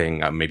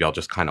anything. Maybe I'll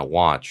just kind of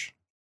watch.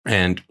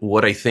 And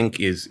what I think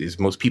is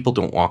most people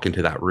don't walk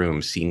into that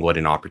room seeing what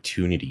an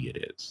opportunity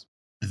it is.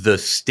 The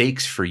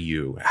stakes for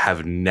you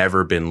have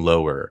never been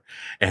lower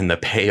and the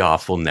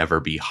payoff will never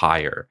be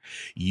higher.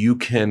 You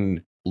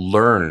can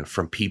learn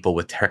from people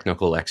with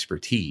technical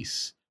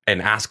expertise and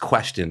ask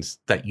questions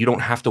that you don't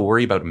have to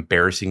worry about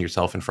embarrassing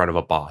yourself in front of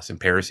a boss,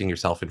 embarrassing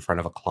yourself in front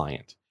of a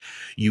client.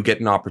 You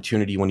get an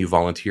opportunity when you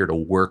volunteer to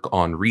work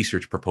on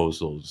research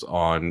proposals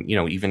on,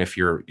 even if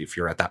you're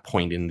at that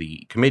point in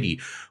the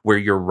committee where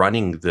you're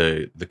running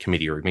the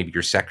committee or maybe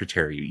you're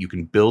secretary, you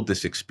can build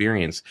this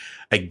experience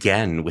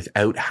again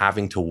without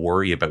having to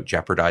worry about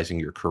jeopardizing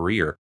your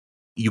career.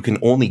 You can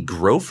only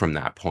grow from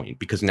that point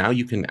because now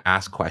you can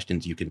ask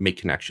questions, you can make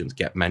connections,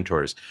 get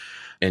mentors,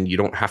 and you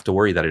don't have to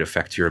worry that it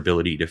affects your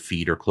ability to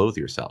feed or clothe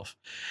yourself.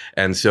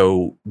 And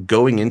so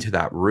going into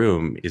that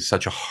room is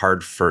such a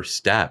hard first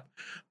step,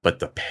 but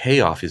the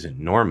payoff is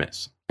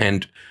enormous.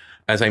 And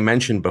as I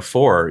mentioned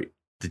before,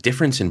 the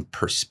difference in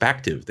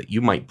perspective that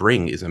you might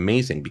bring is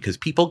amazing because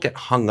people get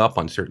hung up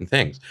on certain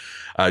things.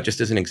 Just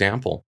as an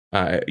example,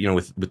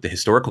 with the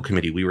historical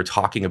committee, we were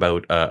talking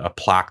about a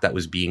plaque that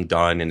was being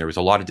done, and there was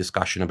a lot of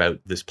discussion about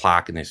this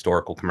plaque and the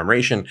historical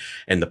commemoration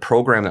and the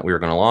program that we were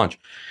going to launch.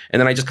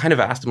 And then I just kind of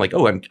asked them, like,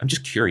 "Oh, I'm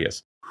just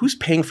curious, who's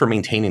paying for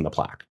maintaining the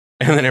plaque?"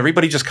 And then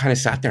everybody just kind of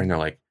sat there and they're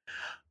like,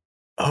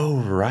 "Oh,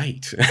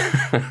 right."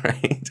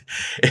 Right.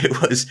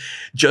 It was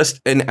just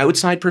an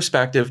outside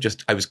perspective.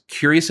 I was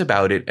curious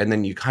about it. And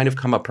then you kind of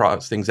come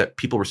across things that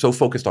people were so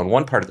focused on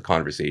one part of the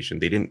conversation,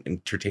 they didn't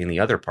entertain the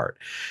other part.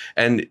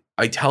 And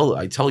I tell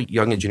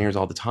young engineers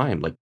all the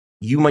time, like,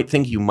 you might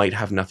think you might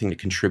have nothing to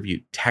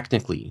contribute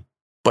technically,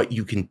 but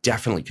you can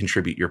definitely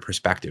contribute your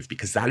perspective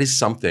because that is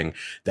something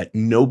that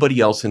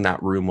nobody else in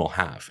that room will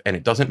have. And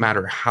it doesn't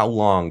matter how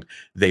long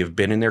they've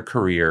been in their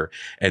career,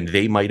 and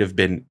they might have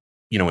been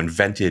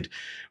invented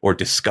or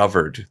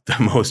discovered the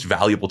most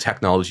valuable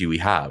technology we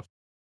have.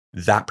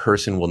 That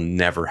person will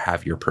never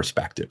have your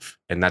perspective.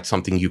 And that's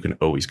something you can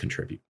always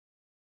contribute.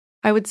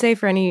 I would say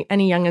for any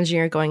young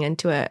engineer going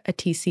into a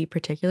TC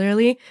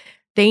particularly,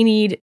 they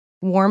need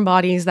warm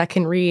bodies that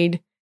can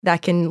read,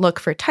 that can look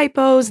for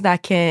typos,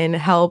 that can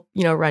help,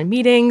 run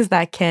meetings,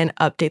 that can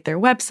update their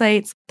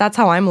websites. That's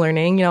how I'm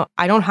learning.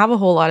 I don't have a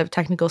whole lot of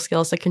technical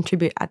skills to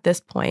contribute at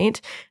this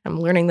point. I'm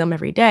learning them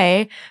every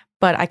day.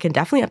 But I can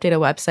definitely update a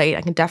website.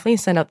 I can definitely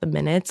send out the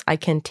minutes. I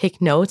can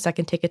take notes. I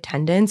can take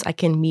attendance. I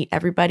can meet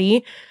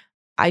everybody.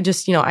 I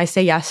just, I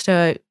say yes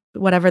to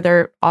whatever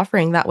they're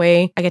offering. That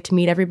way I get to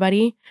meet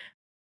everybody.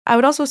 I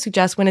would also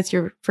suggest when it's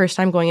your first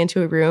time going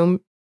into a room,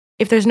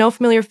 if there's no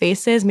familiar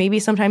faces, maybe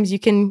sometimes you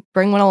can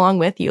bring one along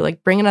with you,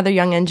 like bring another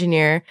young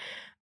engineer.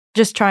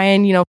 just try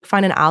and,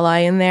 find an ally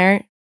in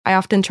there. I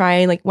often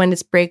try, like when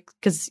it's break,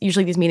 because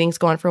usually these meetings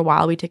go on for a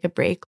while, we take a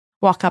break,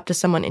 walk up to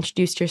someone,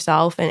 introduce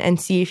yourself and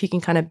see if you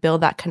can kind of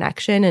build that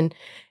connection.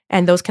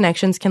 And those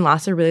connections can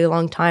last a really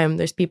long time.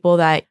 There's people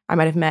that I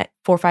might have met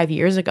 4 or 5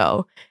 years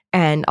ago,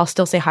 and I'll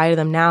still say hi to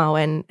them now.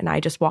 And I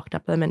just walked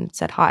up to them and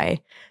said hi.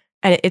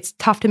 And it's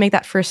tough to make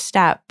that first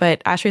step,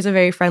 but ASHRAE is a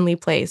very friendly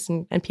place,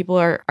 and people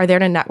are there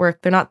to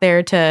network. They're not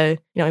there to,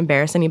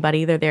 embarrass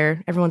anybody.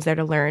 Everyone's there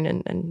to learn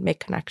and make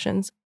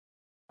connections.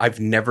 I've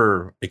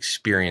never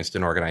experienced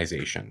an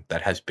organization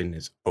that has been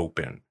as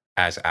open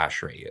as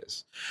ASHRAE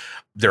is.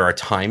 There are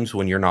times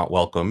when you're not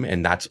welcome,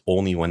 and that's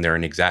only when they're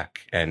an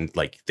exec and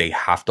like they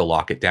have to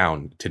lock it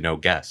down to no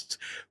guests.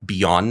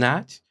 Beyond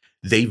that,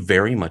 they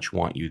very much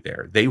want you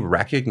there. They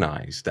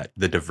recognize that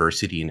the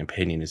diversity in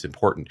opinion is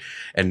important,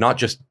 and not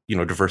just,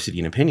 diversity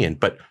in opinion,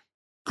 but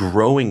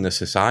growing the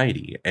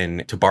society.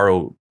 And to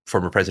borrow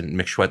former President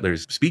Mick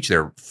Schwetler's speech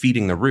there,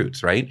 feeding the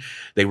roots, right?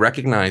 They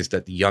recognize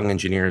that the young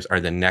engineers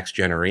are the next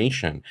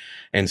generation.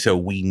 And so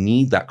we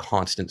need that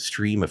constant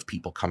stream of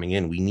people coming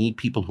in. We need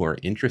people who are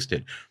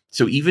interested.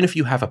 So even if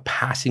you have a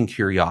passing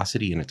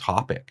curiosity in a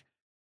topic,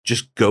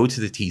 just go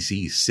to the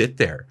TC, sit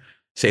there,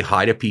 say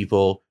hi to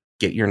people,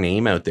 get your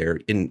name out there.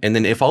 And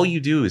then if all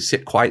you do is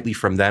sit quietly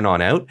from then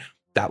on out,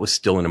 that was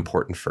still an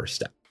important first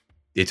step.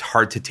 It's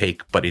hard to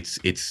take, but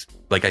it's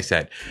like I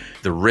said,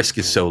 the risk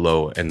is so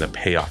low and the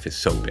payoff is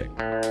so big.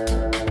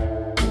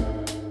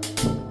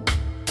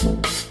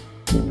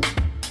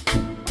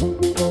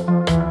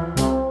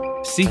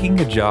 Seeking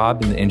a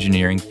job in the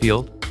engineering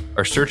field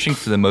or searching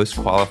for the most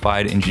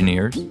qualified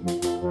engineers,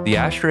 the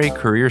ASHRAE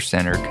Career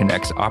Center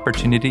connects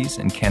opportunities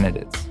and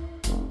candidates.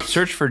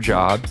 Search for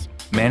jobs,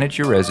 manage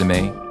your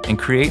resume, and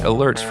create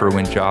alerts for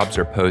when jobs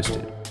are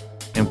posted.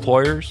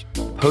 Employers,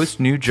 post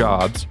new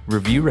jobs,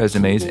 review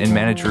resumes, and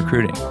manage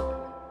recruiting.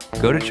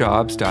 Go to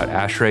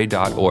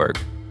jobs.ashrae.org.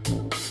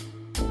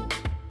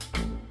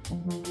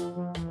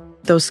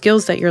 Those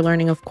skills that you're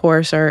learning, of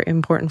course, are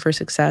important for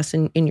success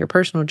in your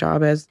personal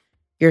job, as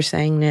you're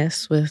saying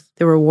this, with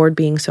the reward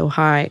being so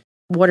high.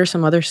 What are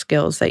some other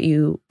skills that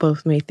you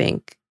both may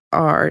think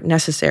are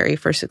necessary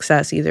for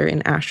success, either in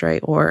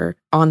ASHRAE or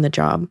on the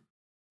job?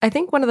 I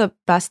think one of the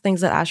best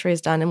things that ASHRAE has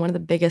done, and one of the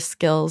biggest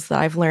skills that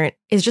I've learned,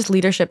 is just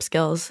leadership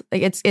skills.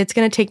 Like it's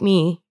going to take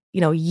me,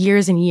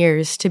 years and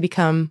years to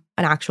become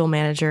an actual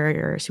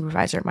manager or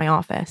supervisor at my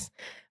office,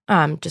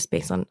 just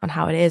based on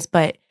how it is.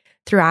 But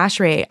through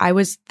ASHRAE, I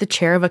was the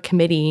chair of a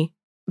committee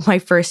my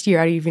first year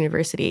out of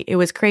university. It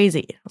was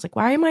crazy. I was like,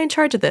 why am I in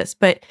charge of this?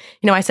 But,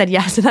 I said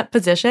yes to that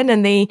position,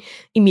 and they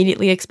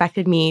immediately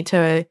expected me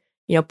to,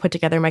 put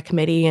together my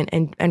committee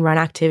and run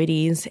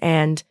activities.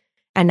 And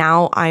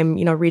now I'm,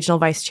 regional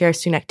vice chair,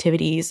 student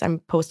activities. I'm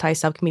post-high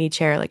subcommittee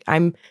chair. Like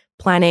I'm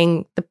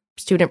planning the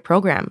student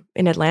program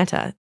in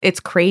Atlanta. It's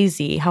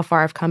crazy how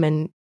far I've come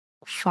in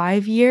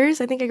 5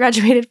 years. I think I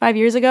graduated 5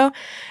 years ago.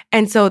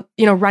 And so,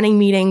 running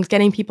meetings,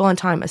 getting people on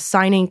time,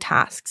 assigning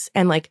tasks,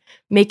 and like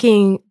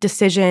making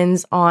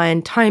decisions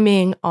on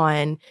timing,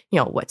 on,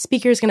 what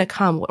speaker is going to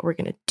come, what we're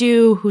going to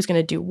do, who's going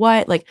to do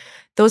what, like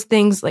those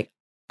things, like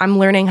I'm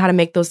learning how to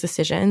make those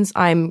decisions.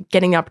 I'm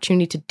getting the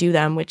opportunity to do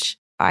them, which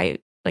I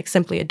like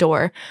simply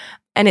adore.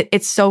 And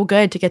it's so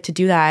good to get to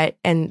do that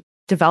and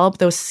develop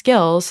those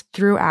skills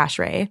through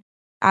ASHRAE.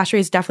 ASHRAE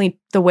is definitely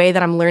the way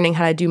that I'm learning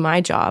how to do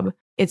my job.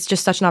 It's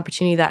just such an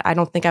opportunity that I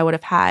don't think I would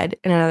have had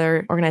in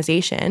another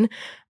organization.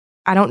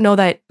 I don't know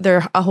that there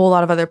are a whole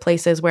lot of other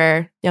places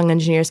where young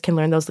engineers can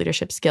learn those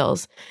leadership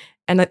skills.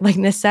 And like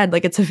Nis said,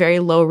 like it's a very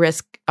low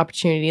risk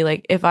opportunity.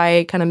 Like if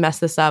I kind of mess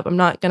this up, I'm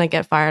not going to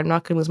get fired. I'm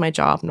not going to lose my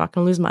job. I'm not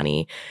going to lose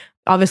money.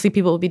 Obviously,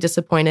 people will be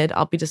disappointed.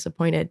 I'll be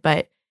disappointed.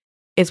 But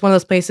it's one of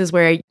those places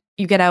where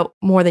you get out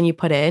more than you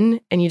put in,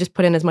 and you just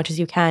put in as much as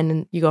you can,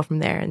 and you go from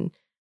there. And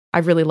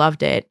I've really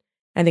loved it.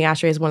 I think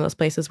ASHRAE is one of those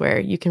places where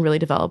you can really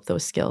develop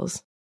those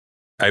skills.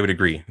 I would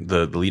agree.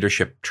 The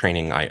leadership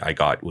training I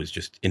got was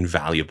just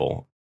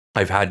invaluable.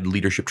 I've had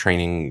leadership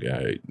training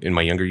in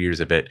my younger years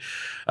a bit,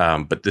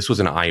 but this was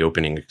an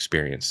eye-opening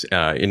experience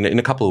in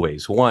a couple of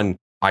ways. One,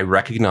 I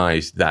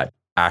recognized that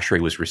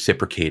ASHRAE was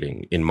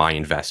reciprocating in my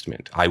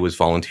investment. I was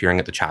volunteering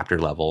at the chapter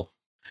level,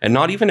 and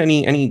not even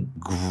any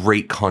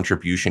great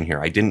contribution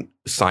here. I didn't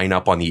sign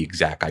up on the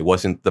exec. I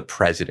wasn't the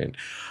president.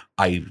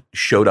 I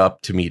showed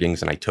up to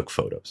meetings and I took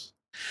photos.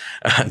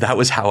 That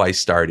was how I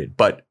started.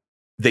 But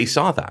they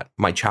saw that.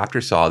 My chapter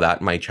saw that.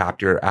 My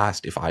chapter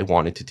asked if I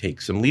wanted to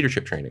take some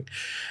leadership training.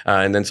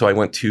 And then so I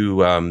went to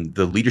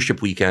the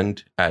leadership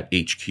weekend at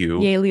HQ.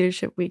 Yay,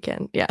 leadership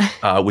weekend.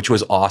 Yeah. Which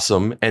was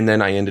awesome. And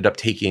then I ended up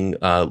taking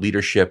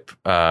leadership.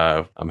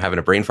 I'm having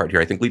a brain fart here.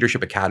 I think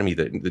Leadership Academy,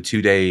 the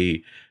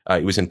 2-day,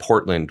 it was in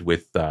Portland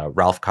with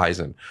Ralph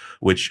Kaizen,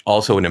 which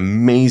also an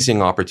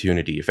amazing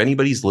opportunity. If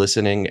anybody's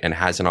listening and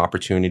has an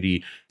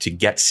opportunity to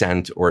get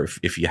sent, or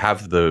if you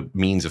have the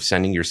means of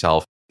sending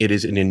yourself, it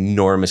is an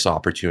enormous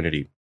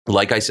opportunity.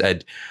 Like I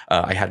said,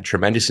 I had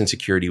tremendous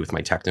insecurity with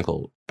my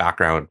technical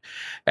background,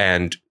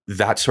 and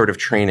that sort of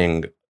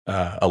training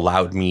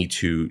allowed me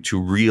to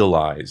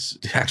realize,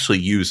 to actually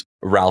use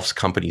Ralph's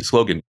company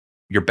slogan,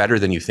 you're better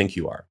than you think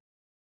you are.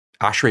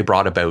 ASHRAE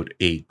brought about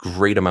a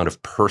great amount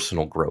of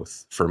personal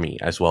growth for me,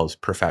 as well as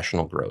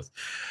professional growth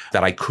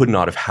that I could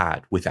not have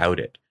had without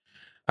it.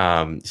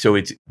 So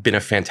it's been a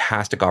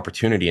fantastic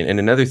opportunity. And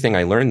another thing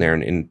I learned there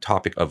in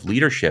topic of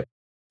leadership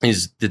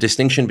is the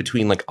distinction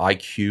between like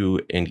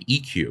IQ and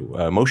EQ,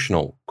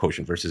 emotional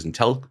quotient versus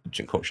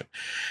intelligent quotient.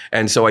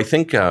 And so I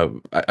think,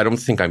 I don't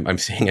think I'm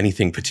saying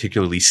anything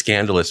particularly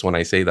scandalous when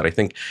I say that. I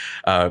think,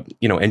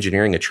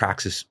 engineering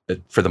attracts us,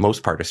 for the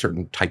most part, a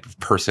certain type of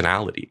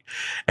personality.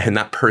 And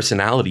that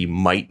personality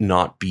might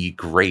not be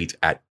great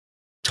at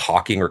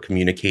talking or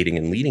communicating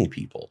and leading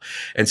people.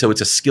 And so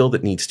it's a skill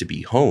that needs to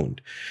be honed.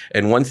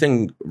 And one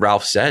thing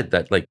Ralph said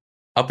that like,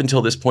 up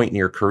until this point in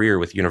your career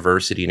with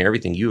university and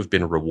everything, you have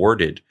been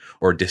rewarded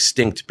or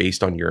distinct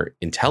based on your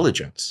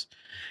intelligence.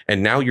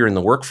 And now you're in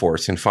the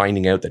workforce and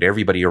finding out that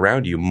everybody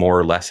around you more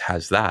or less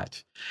has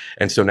that.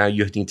 And so now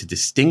you need to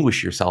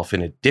distinguish yourself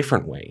in a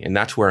different way. And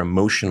that's where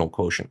emotional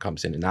quotient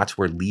comes in. And that's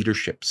where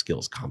leadership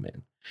skills come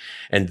in.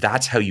 And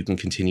that's how you can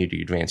continue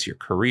to advance your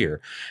career.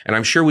 And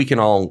I'm sure we can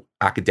all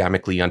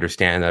academically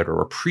understand that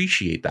or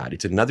appreciate that.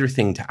 It's another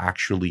thing to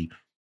actually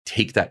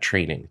take that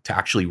training, to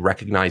actually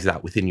recognize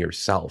that within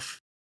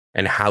yourself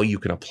and how you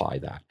can apply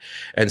that.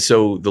 And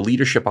so the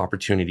leadership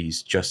opportunity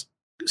is just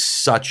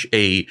such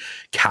a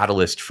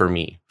catalyst for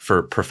me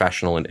for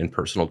professional and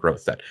personal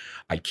growth that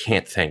I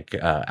can't thank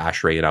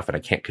ASHRAE enough, and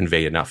I can't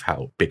convey enough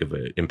how big of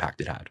an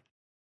impact it had.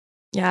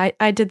 Yeah,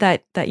 I did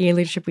that Yale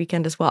Leadership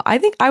Weekend as well. I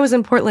think I was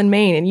in Portland,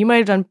 Maine, and you might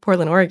have done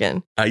Portland,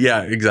 Oregon.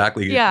 Yeah,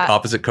 exactly. Yeah.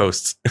 Opposite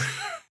coasts.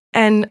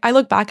 And I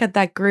look back at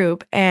that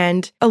group,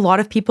 and a lot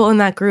of people in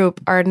that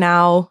group are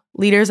now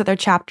leaders at their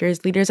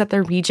chapters, leaders at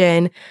their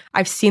region.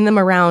 I've seen them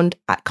around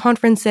at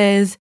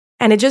conferences.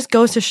 And it just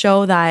goes to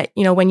show that,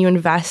 when you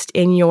invest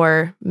in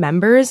your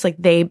members, like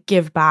they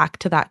give back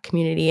to that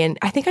community. And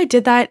I think I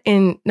did that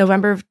in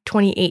November of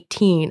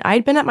 2018. I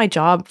had been at my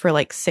job for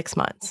like 6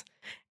 months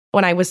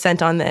when I was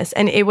sent on this.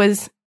 And it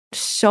was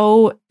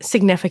so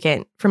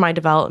significant for my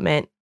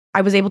development.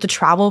 I was able to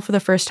travel for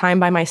the first time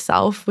by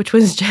myself, which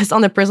was just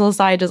on the personal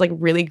side, just like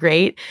really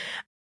great.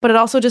 But it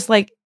also just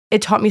like,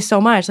 it taught me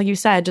so much. Like you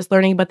said, just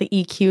learning about the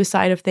EQ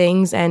side of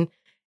things. And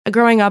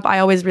growing up, I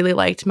always really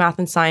liked math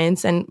and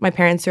science. And my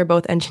parents, who are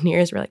both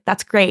engineers, were like,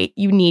 that's great.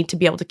 You need to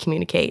be able to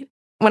communicate.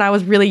 When I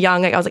was really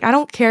young, I was like, I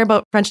don't care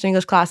about French and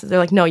English classes. They're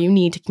like, no, you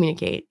need to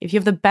communicate. If you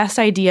have the best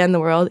idea in the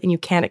world and you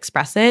can't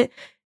express it,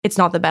 it's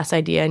not the best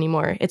idea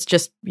anymore. It's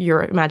just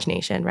your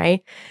imagination,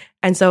 right?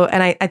 And so,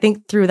 I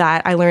think through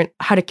that, I learned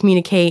how to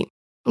communicate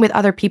with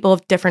other people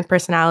of different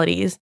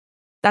personalities.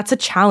 That's a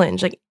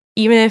challenge. Like,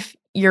 even if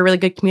you're a really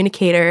good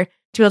communicator,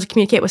 to be able to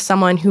communicate with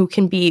someone who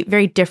can be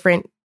very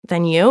different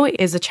than you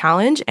is a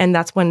challenge. And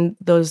that's when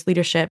those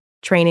leadership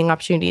training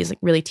opportunities like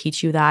really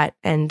teach you that.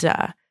 And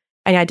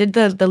I did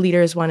the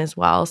leaders one as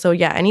well. So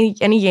yeah, any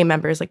YAY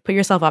members, like put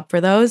yourself up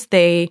for those.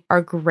 They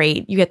are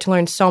great. You get to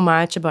learn so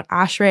much about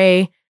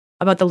ASHRAE,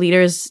 about the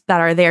leaders that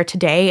are there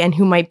today and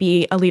who might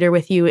be a leader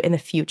with you in the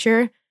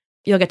future.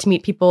 You'll get to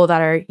meet people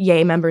that are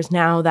YAY members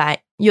now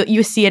that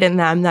you see it in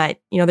them that,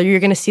 you're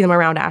going to see them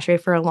around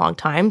ASHRAE for a long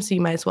time. So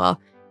you might as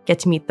well get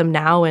to meet them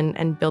now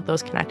and build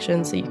those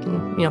connections so you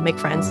can, make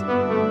friends.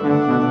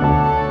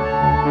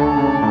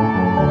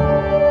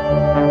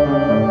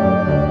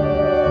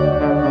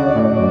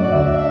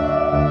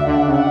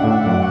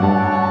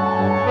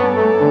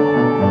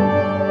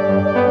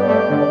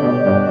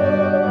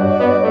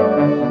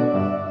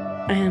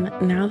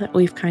 Now that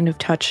we've kind of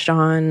touched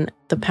on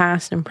the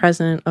past and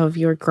present of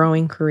your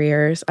growing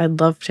careers, I'd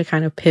love to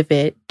kind of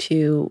pivot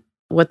to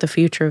what the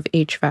future of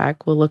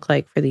HVAC will look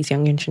like for these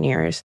young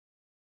engineers.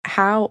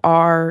 How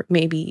are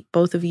maybe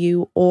both of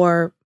you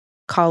or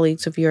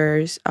colleagues of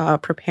yours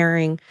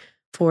preparing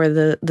for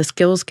the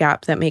skills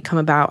gap that may come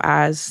about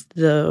as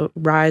the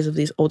rise of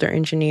these older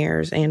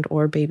engineers and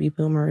or baby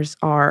boomers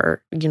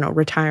are,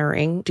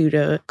 retiring due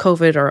to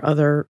COVID or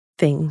other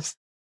things?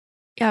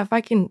 Yeah, if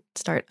I can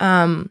start.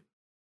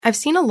 I've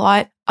seen a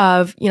lot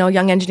of,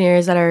 young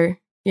engineers that are,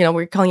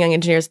 we're calling young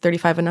engineers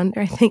 35 and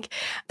under, I think.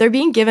 They're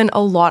being given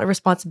a lot of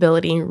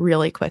responsibility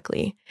really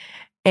quickly.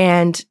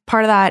 And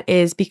part of that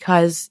is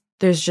because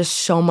there's just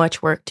so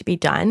much work to be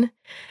done.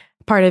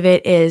 Part of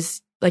it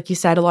is, like you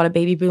said, a lot of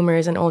baby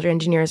boomers and older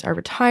engineers are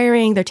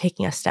retiring. They're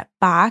taking a step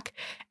back.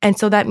 And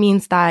so that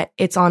means that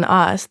it's on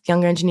us,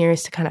 younger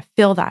engineers, to kind of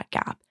fill that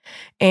gap.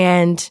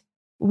 And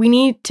we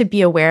need to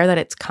be aware that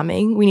it's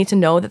coming. We need to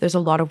know that there's a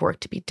lot of work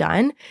to be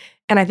done.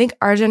 And I think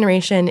our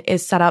generation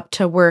is set up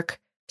to work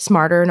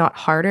smarter, not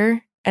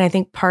harder. And I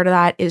think part of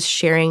that is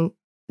sharing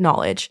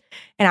knowledge.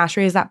 And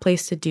ASHRAE is that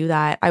place to do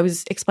that. I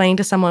was explaining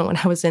to someone when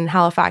I was in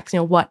Halifax,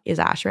 what is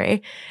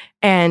ASHRAE?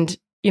 And,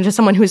 to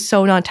someone who is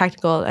so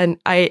non-technical. And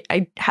I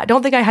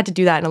don't think I had to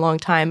do that in a long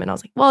time. And I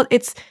was like, well,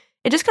 it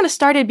just kind of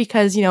started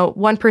because,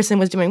 one person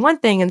was doing one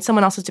thing and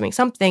someone else was doing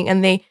something.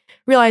 And they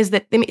realized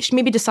that they should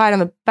maybe decide on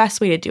the best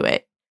way to do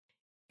it.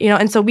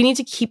 And so we need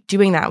to keep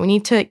doing that. We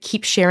need to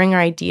keep sharing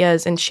our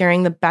ideas and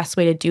sharing the best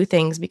way to do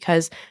things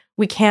because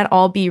we can't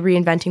all be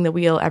reinventing the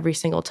wheel every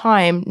single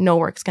time. No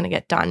work's going to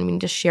get done. We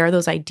need to share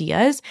those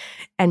ideas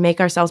and make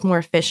ourselves more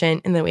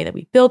efficient in the way that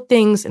we build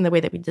things, in the way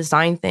that we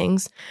design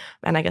things,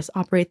 and I guess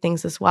operate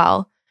things as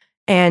well.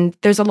 And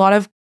there's a lot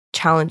of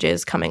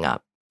challenges coming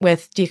up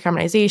with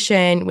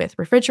decarbonization, with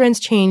refrigerants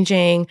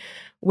changing,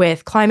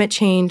 with climate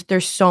change.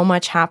 There's so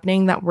much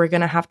happening that we're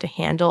going to have to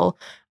handle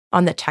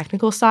on the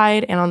technical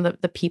side and on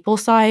the people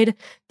side,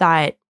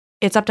 that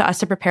it's up to us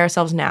to prepare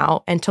ourselves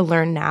now and to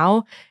learn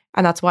now.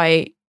 And that's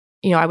why,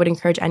 I would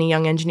encourage any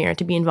young engineer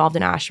to be involved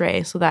in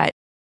ASHRAE, so that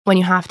when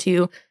you have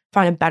to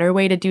find a better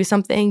way to do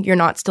something, you're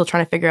not still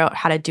trying to figure out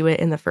how to do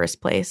it in the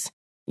first place.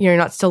 You're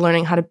not still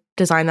learning how to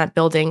design that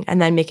building and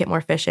then make it more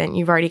efficient.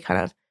 You've already kind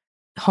of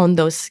honed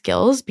those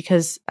skills,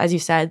 because as you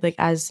said, like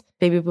as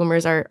baby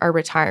boomers are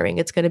retiring,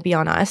 it's going to be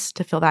on us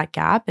to fill that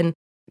gap. And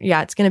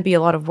yeah, it's going to be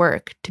a lot of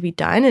work to be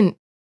done. And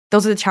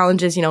those are the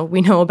challenges,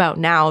 we know about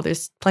now.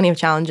 There's plenty of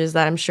challenges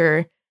that I'm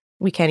sure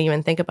we can't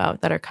even think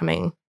about that are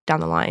coming down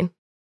the line.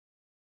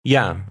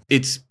 Yeah,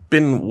 it's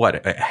been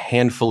a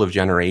handful of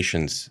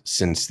generations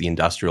since the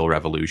Industrial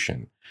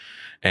Revolution.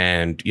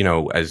 And,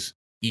 as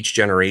each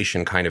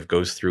generation kind of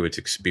goes through its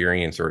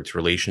experience or its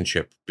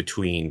relationship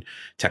between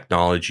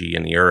technology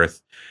and the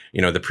earth,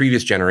 the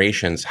previous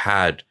generations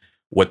had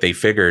what they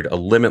figured a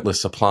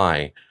limitless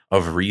supply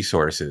of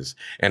resources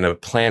and a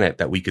planet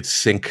that we could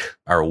sink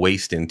our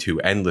waste into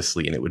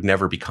endlessly, and it would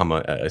never become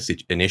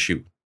an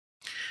issue.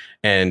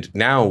 And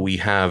now we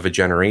have a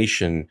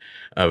generation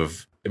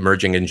of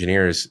emerging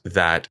engineers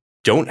that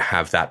don't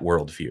have that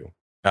worldview.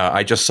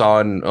 I just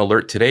saw an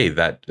alert today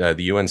that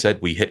the UN said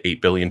we hit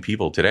 8 billion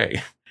people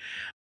today.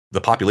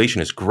 The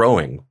population is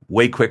growing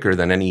way quicker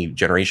than any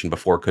generation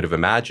before could have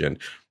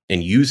imagined,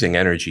 and using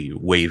energy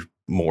way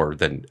more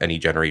than any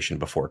generation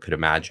before could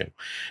imagine.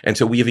 And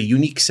so we have a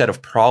unique set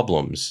of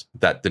problems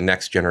that the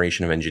next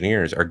generation of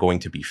engineers are going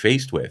to be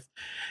faced with,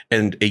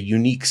 and a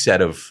unique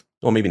set of,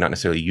 well, maybe not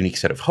necessarily a unique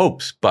set of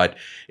hopes, but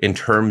in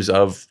terms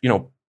of,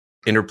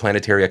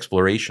 interplanetary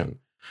exploration.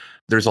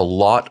 There's a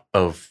lot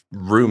of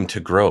room to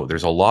grow.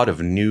 There's a lot of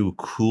new,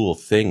 cool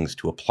things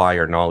to apply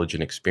our knowledge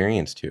and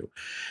experience to.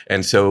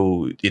 And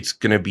so it's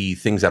going to be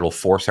things that will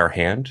force our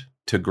hand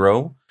to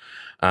grow,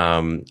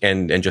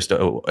 and just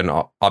an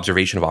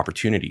observation of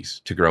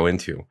opportunities to grow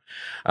into.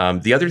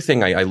 The other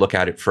thing I look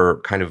at it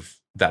for kind of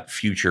that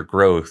future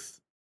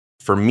growth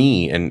for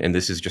me, and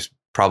this is just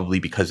probably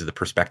because of the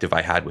perspective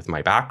I had with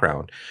my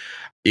background,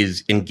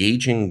 is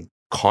engaging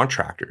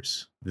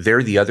contractors.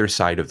 They're the other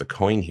side of the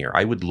coin here.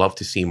 I would love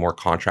to see more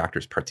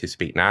contractors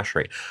participate in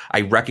ASHRAE.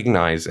 I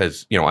recognize,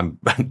 as I'm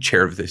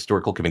chair of the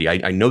historical committee,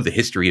 I know the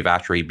history of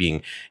ASHRAE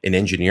being an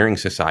engineering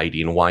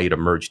society and why it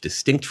emerged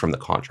distinct from the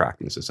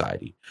contracting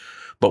society.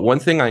 But one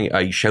thing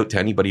I shout to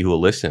anybody who will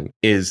listen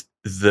is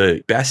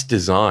the best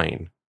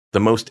design, the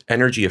most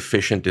energy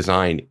efficient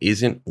design,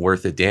 isn't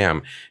worth a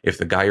damn if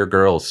the guy or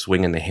girl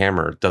swinging the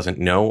hammer doesn't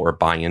know or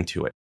buy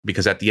into it.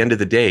 Because at the end of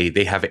the day,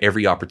 they have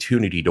every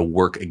opportunity to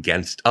work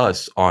against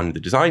us on the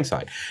design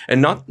side.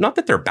 And not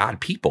that they're bad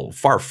people,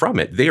 far from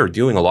it. They are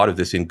doing a lot of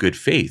this in good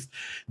faith.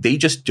 They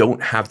just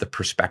don't have the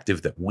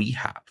perspective that we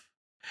have.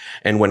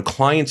 And when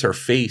clients are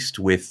faced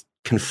with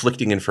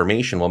conflicting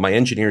information, well, my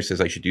engineer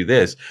says I should do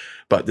this,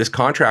 but this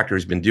contractor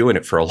has been doing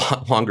it for a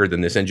lot longer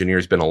than this engineer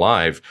has been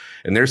alive,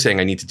 and they're saying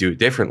I need to do it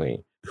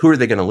differently. Who are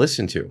they going to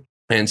listen to?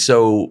 And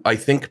so I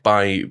think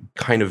by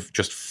kind of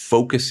just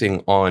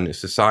focusing on a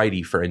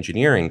society for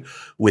engineering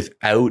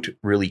without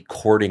really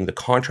courting the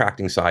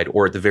contracting side,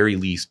 or at the very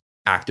least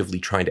actively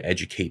trying to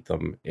educate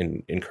them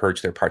and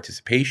encourage their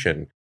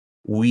participation,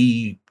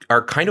 we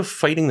are kind of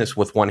fighting this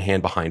with one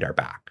hand behind our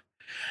back.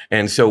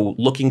 And so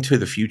looking to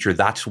the future,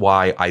 that's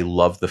why I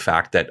love the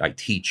fact that I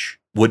teach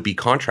would-be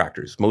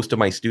contractors. Most of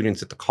my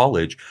students at the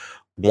college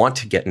want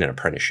to get an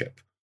apprenticeship,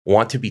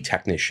 want to be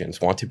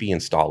technicians, want to be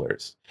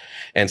installers.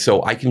 And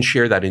so I can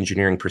share that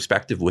engineering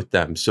perspective with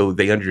them so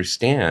they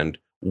understand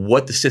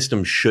what the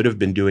system should have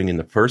been doing in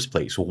the first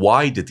place.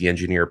 Why did the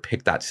engineer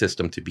pick that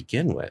system to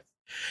begin with?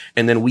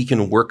 And then we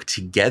can work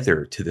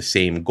together to the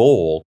same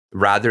goal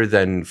rather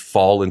than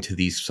fall into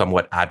these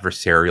somewhat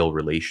adversarial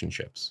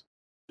relationships.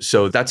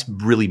 So that's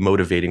really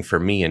motivating for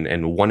me,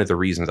 and one of the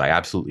reasons I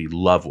absolutely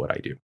love what I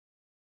do.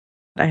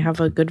 I have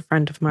a good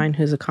friend of mine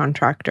who's a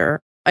contractor.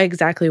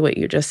 Exactly what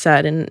you just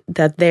said, and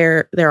that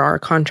there are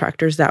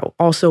contractors that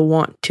also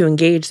want to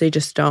engage. They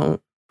just aren't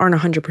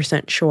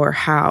 100% sure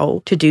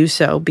how to do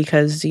so,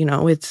 because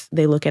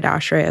they look at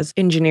ASHRAE as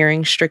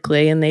engineering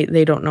strictly, and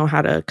they don't know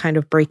how to kind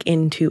of break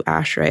into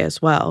ASHRAE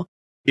as well.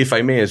 If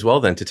I may as well,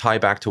 then, to tie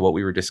back to what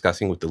we were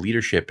discussing with the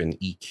leadership and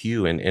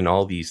EQ and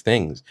all these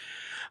things,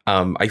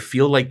 I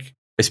feel like,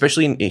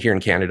 especially here in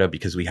Canada,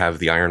 because we have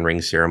the Iron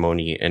Ring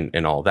ceremony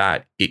and all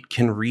that, it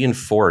can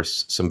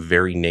reinforce some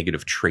very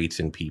negative traits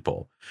in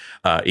people.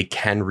 It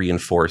can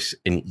reinforce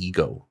an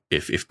ego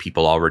if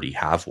people already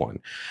have one.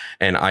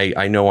 And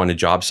I know on a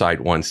job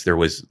site once there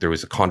was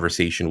a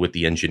conversation with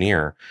the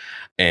engineer,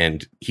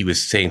 and he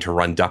was saying to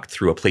run duct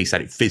through a place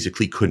that it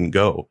physically couldn't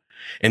go.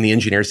 And the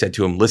engineer said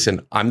to him,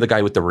 "Listen, I'm the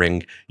guy with the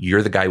ring.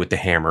 You're the guy with the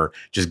hammer.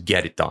 Just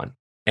get it done."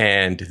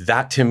 And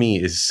that to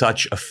me is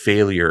such a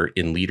failure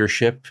in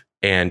leadership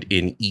and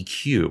in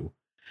EQ.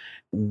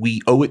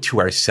 We owe it to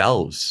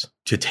ourselves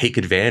to take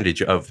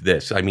advantage of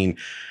this. I mean,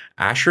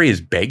 ASHRAE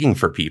is begging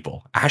for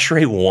people.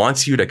 ASHRAE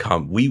wants you to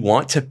come. We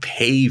want to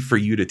pay for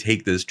you to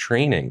take this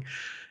training.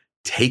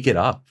 Take it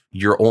up.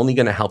 You're only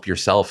going to help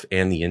yourself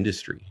and the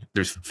industry.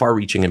 There's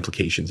far-reaching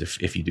implications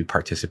if you do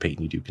participate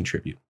and you do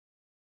contribute.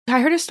 I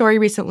heard a story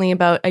recently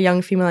about a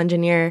young female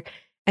engineer,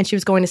 and she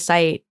was going to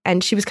site,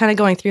 and she was kind of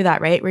going through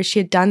that, right? Where she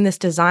had done this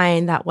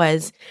design that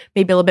was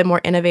maybe a little bit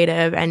more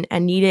innovative and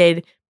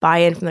needed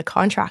buy-in from the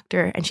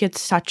contractor. And she had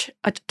such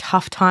a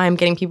tough time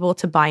getting people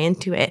to buy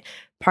into it.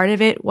 Part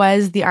of it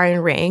was the iron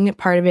ring.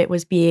 Part of it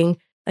was being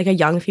like a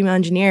young female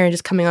engineer and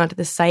just coming onto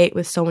the site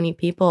with so many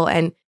people.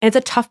 And it's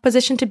a tough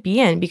position to be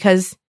in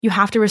because you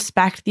have to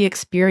respect the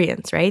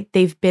experience, right?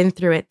 They've been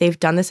through it. They've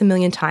done this a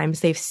million times.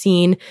 They've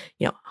seen,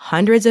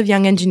 hundreds of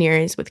young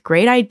engineers with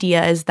great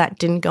ideas that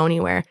didn't go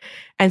anywhere.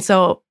 And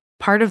so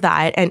part of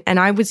that, and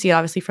I would see it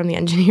obviously from the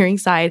engineering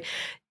side,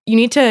 you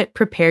need to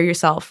prepare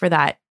yourself for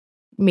that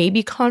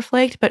maybe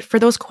conflict, but for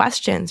those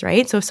questions,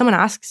 right? So if someone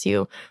asks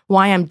you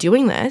why I'm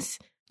doing this,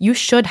 you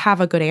should have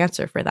a good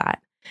answer for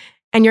that.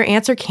 And your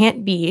answer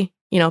can't be,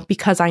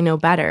 because I know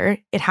better.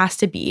 It has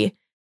to be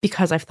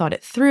because I've thought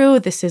it through.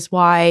 This is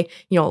why,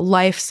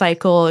 life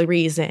cycle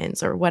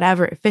reasons or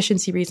whatever,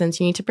 efficiency reasons.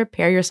 You need to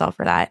prepare yourself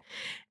for that.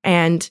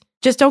 And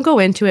just don't go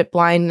into it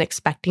blind and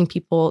expecting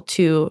people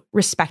to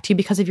respect you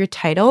because of your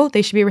title.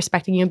 They should be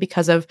respecting you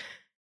because of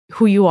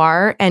who you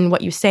are and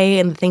what you say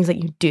and the things that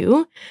you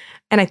do.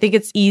 And I think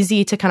it's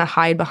easy to kind of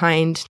hide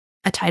behind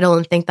a title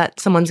and think that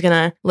someone's going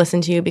to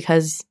listen to you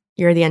because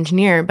you're the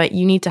engineer, but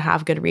you need to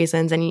have good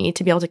reasons and you need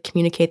to be able to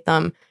communicate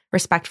them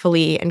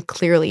respectfully and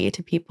clearly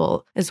to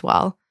people as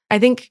well. I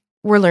think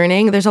we're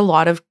learning there's a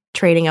lot of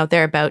training out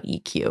there about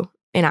EQ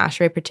in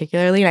ASHRAE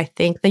particularly. And I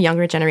think the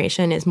younger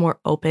generation is more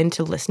open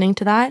to listening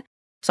to that.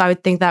 So I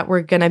would think that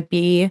we're going to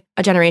be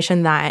a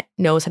generation that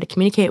knows how to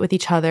communicate with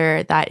each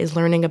other, that is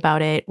learning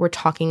about it. We're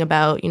talking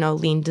about,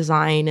 lean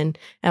design and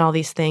all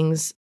these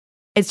things.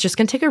 It's just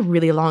going to take a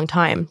really long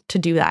time to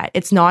do that.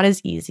 It's not as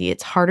easy.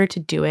 It's harder to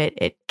do it.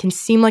 It can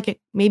seem like it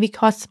maybe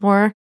costs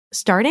more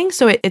starting.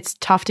 So it's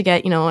tough to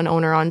get, an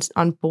owner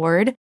on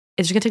board.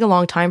 It's just going to take a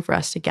long time for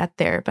us to get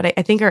there. But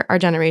I think our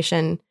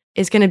generation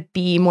is going to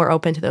be more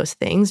open to those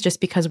things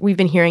just because we've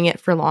been hearing it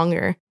for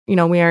longer.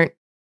 We aren't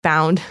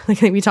bound,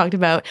 like we talked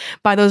about,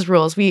 by those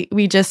rules. We're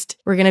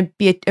going to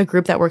be a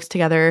group that works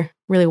together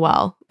really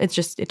well. It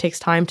takes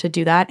time to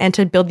do that and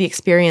to build the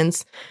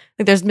experience.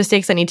 Like there's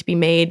mistakes that need to be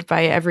made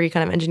by every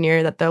kind of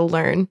engineer that they'll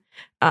learn.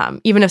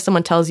 Even if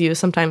someone tells you,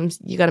 sometimes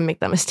you got to make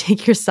that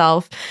mistake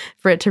yourself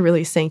for it to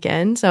really sink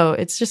in. So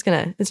it's just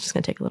gonna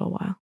take a little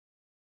while.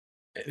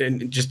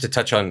 And just to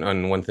touch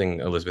on one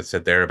thing Elizabeth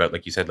said there about,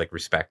 like you said, like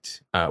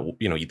respect,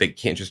 they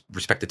can't just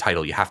respect the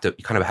title. You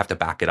kind of have to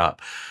back it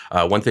up.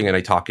 One thing that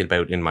I talk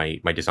about in my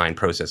design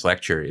process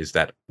lecture is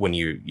that when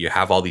you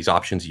have all these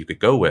options you could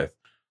go with,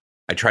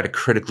 I try to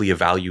critically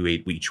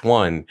evaluate each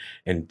one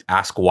and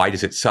ask, why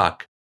does it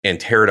suck? And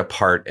tear it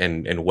apart,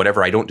 and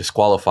whatever I don't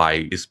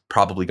disqualify is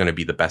probably going to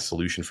be the best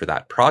solution for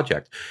that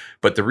project.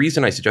 But the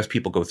reason I suggest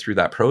people go through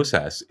that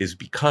process is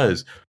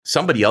because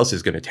somebody else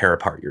is going to tear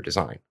apart your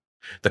design.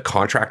 The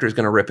contractor is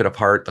going to rip it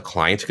apart. The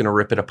client's going to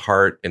rip it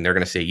apart. And they're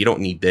going to say, you don't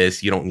need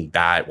this. You don't need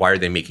that. Why are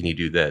they making you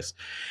do this?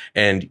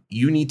 And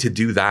you need to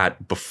do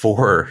that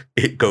before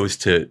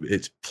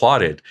it's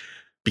plotted,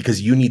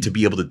 because you need to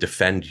be able to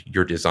defend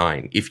your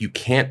design. If you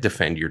can't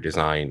defend your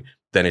design,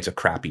 then it's a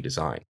crappy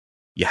design.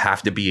 You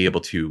have to be able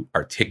to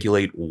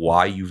articulate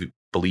why you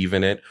believe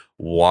in it,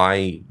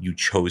 why you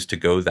chose to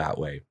go that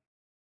way.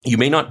 You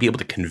may not be able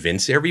to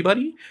convince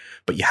everybody,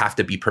 but you have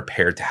to be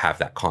prepared to have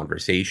that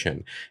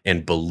conversation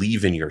and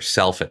believe in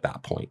yourself at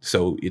that point.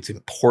 So it's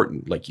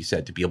important, like you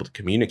said, to be able to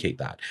communicate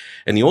that.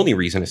 And the only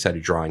reason a set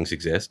of drawings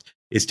exist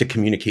is to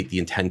communicate the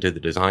intent of the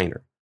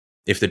designer.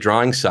 If the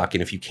drawings suck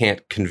and if you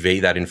can't convey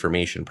that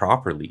information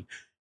properly,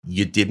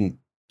 you didn't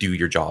do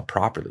your job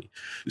properly.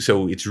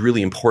 So it's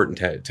really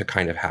important to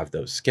kind of have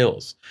those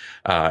skills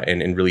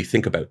and really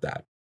think about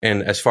that.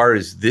 And as far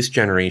as this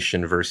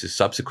generation versus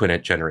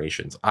subsequent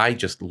generations, I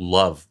just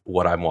love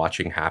what I'm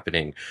watching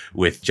happening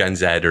with Gen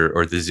Z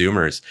or the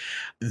Zoomers.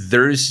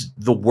 There's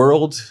the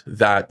world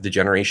that the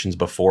generations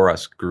before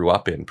us grew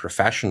up in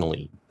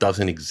professionally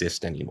doesn't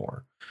exist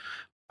anymore.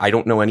 I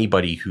don't know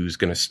anybody who's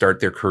going to start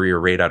their career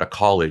right out of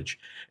college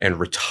and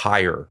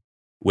retire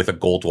with a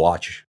gold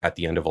watch at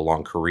the end of a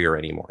long career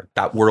anymore.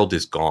 That world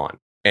is gone.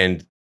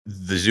 And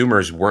the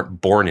Zoomers weren't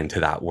born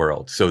into that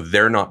world. So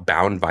they're not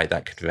bound by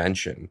that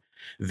convention.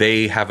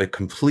 They have a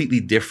completely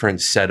different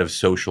set of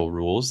social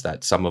rules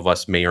that some of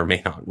us may or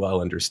may not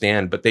well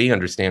understand, but they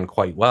understand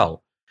quite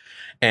well.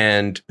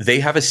 And they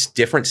have a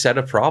different set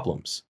of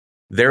problems.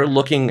 They're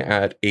looking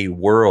at a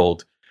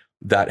world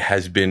that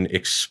has been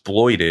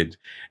exploited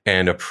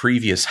and a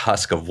previous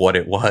husk of what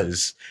it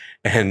was,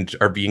 and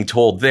are being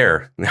told,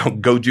 there, now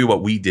go do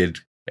what we did,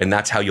 and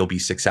that's how you'll be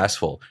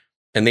successful.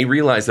 And they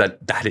realize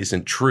that that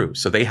isn't true.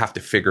 So they have to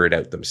figure it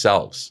out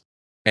themselves.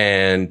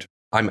 And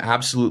I'm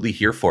absolutely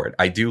here for it.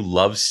 I do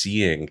love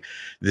seeing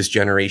this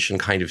generation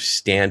kind of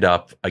stand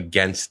up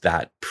against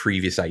that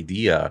previous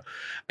idea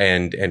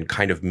and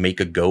kind of make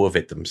a go of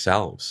it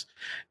themselves.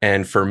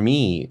 And for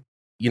me,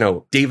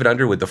 David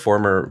Underwood, the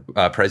former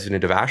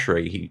president of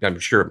ASHRAE, I'm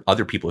sure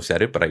other people have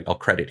said it, but I'll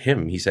credit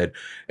him. He said,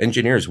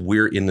 engineers,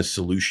 we're in the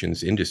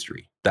solutions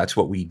industry. That's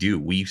what we do.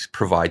 We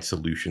provide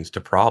solutions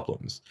to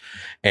problems.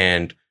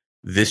 And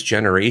this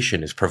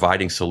generation is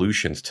providing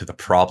solutions to the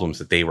problems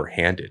that they were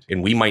handed.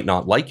 And we might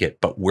not like it,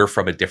 but we're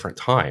from a different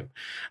time.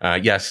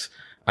 Yes,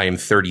 I am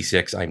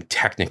 36. I'm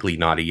technically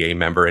not a Yay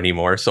member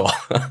anymore. So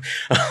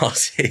I'll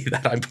say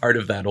that I'm part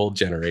of that old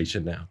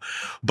generation now.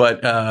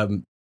 But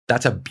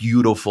that's a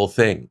beautiful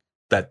thing,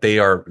 that they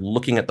are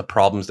looking at the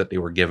problems that they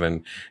were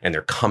given and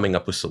they're coming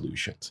up with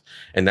solutions.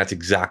 And that's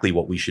exactly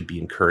what we should be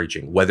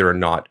encouraging, whether or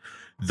not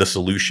the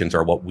solutions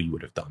are what we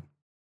would have done.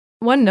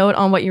 One note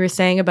on what you were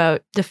saying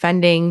about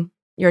defending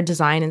your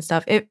design and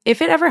stuff.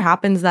 If it ever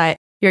happens that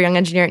you're a young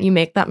engineer and you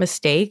make that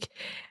mistake,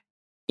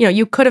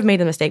 you could have made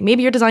the mistake.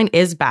 Maybe your design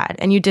is bad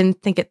and you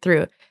didn't think it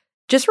through.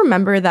 Just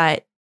remember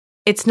that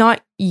it's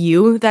not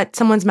you that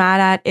someone's mad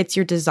at, it's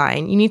your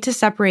design. You need to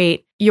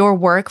separate your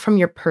work from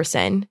your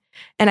person.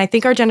 And I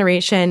think our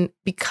generation,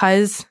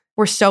 because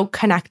we're so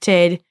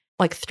connected,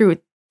 like through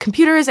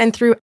computers and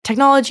through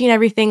technology and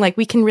everything, like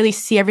we can really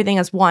see everything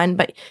as one,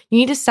 but you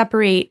need to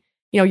separate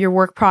your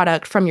work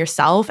product from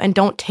yourself, and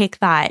don't take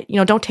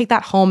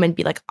that home and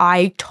be like,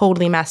 I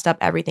totally messed up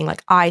everything.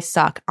 Like, I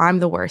suck. I'm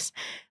the worst.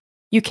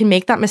 You can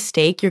make that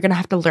mistake. You're going to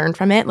have to learn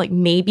from it. Like,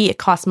 maybe it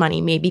costs money.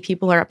 Maybe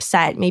people are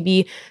upset.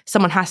 Maybe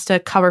someone has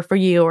to cover for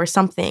you or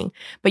something,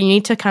 but you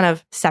need to kind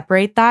of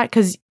separate that,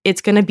 because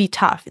it's going to be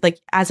tough. Like,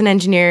 as an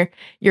engineer,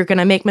 you're going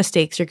to make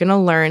mistakes. You're going to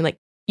learn. Like,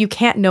 you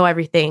can't know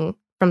everything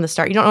from the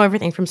start. You don't know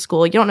everything from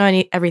school. You don't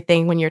know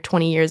everything when you're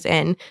 20 years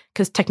in,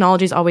 because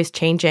technology is always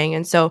changing.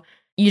 And so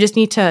you just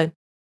need to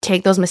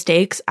take those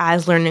mistakes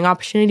as learning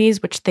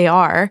opportunities, which they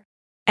are,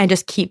 and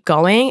just keep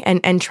going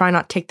and try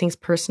not to take things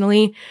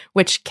personally,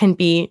 which can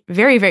be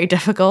very, very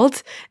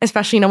difficult,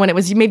 especially, when it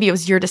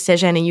was your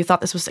decision and you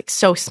thought this was like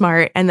so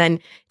smart, and then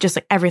just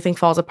like everything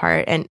falls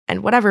apart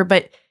and whatever.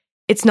 But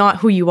it's not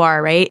who you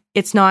are, right?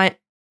 It's not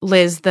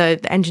Liz, the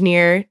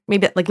engineer,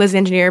 maybe like Liz the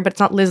engineer, but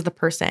it's not Liz the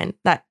person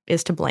that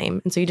is to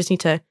blame. And so you just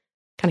need to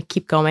kind of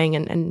keep going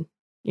and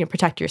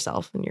protect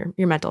yourself and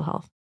your mental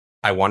health.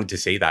 I wanted to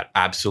say that.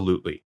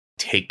 Absolutely.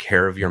 Take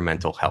care of your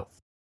mental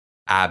health.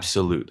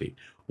 Absolutely.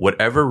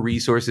 Whatever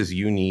resources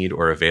you need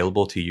or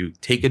available to you,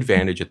 take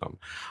advantage of them.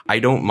 I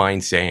don't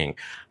mind saying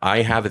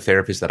I have a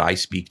therapist that I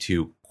speak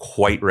to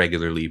quite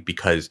regularly,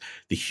 because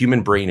the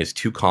human brain is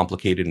too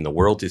complicated and the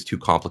world is too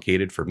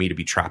complicated for me to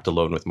be trapped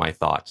alone with my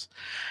thoughts.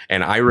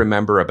 And I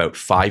remember about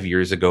 5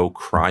 years ago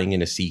crying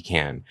in a sea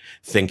can,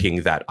 thinking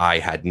that I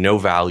had no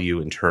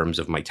value in terms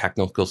of my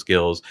technical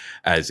skills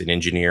as an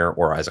engineer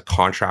or as a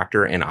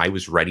contractor, and I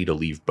was ready to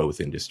leave both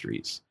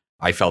industries.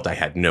 I felt I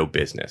had no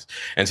business.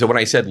 And so when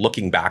I said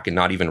looking back and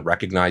not even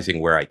recognizing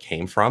where I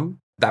came from,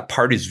 that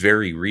part is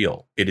very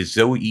real. It is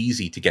so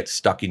easy to get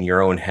stuck in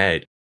your own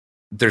head.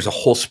 There's a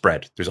whole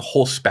spread. There's a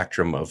whole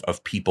spectrum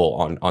of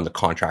people on the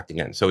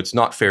contracting end. So it's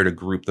not fair to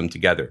group them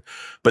together.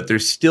 But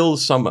there's still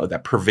some of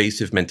that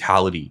pervasive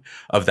mentality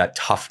of that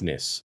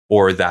toughness,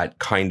 or that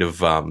kind of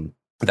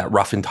that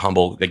rough and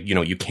tumble, like,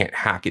 you can't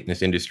hack it in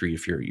this industry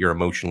if you're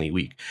emotionally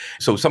weak.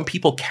 So some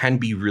people can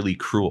be really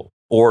cruel,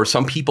 or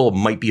some people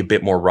might be a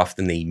bit more rough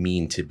than they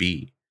mean to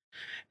be.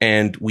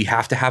 And we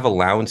have to have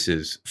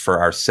allowances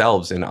for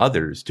ourselves and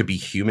others to be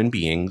human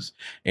beings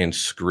and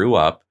screw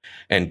up.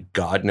 And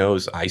God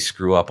knows I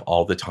screw up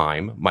all the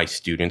time. My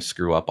students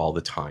screw up all the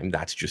time.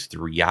 That's just the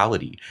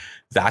reality.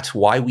 That's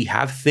why we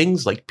have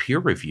things like peer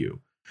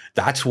review.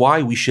 That's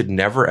why we should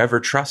never,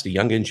 ever trust a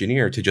young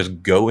engineer to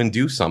just go and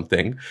do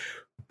something,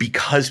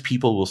 because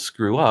people will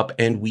screw up,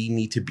 and we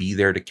need to be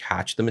there to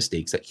catch the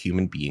mistakes that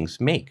human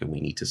beings make, and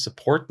we need to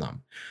support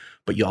them.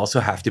 But you also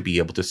have to be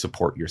able to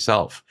support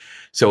yourself.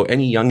 So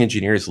any young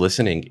engineers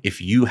listening, if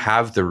you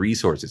have the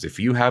resources, if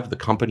you have the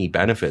company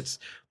benefits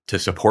to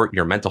support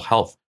your mental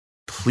health,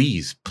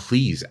 please,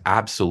 please,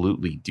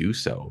 absolutely do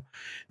so.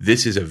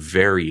 This is a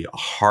very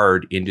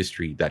hard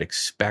industry that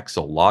expects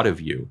a lot of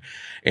you.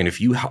 And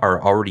if you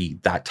are already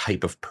that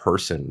type of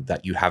person,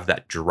 that you have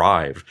that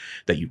drive,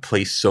 that you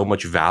place so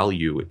much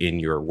value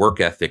in your work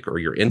ethic or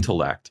your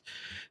intellect,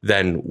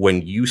 then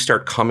when you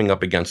start coming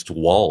up against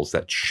walls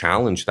that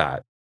challenge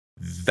that,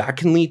 that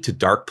can lead to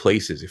dark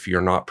places if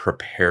you're not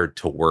prepared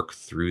to work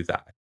through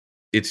that.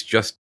 It's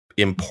just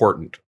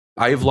important.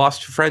 I have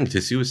lost friends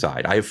to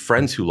suicide. I have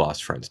friends who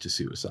lost friends to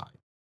suicide.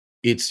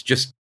 It's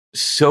just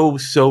so,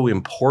 so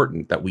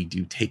important that we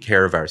do take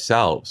care of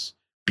ourselves,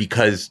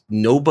 because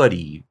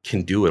nobody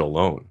can do it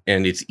alone.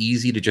 And it's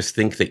easy to just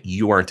think that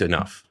you aren't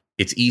enough.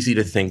 It's easy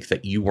to think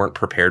that you weren't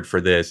prepared for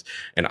this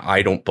and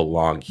I don't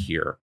belong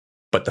here.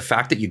 But the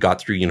fact that you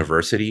got through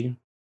university,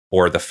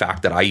 or the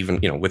fact that I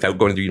even, without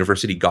going to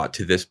university, got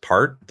to this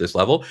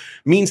level,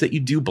 means that you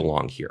do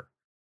belong here.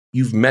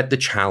 You've met the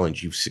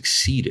challenge, you've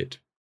succeeded,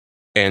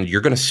 and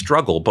you're going to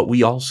struggle, but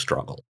we all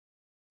struggle.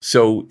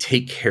 So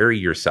take care of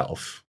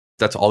yourself.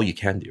 That's all you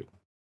can do.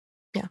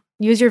 Yeah.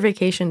 Use your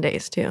vacation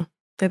days too.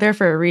 They're there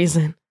for a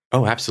reason.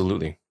 Oh,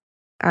 absolutely.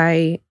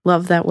 I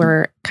love that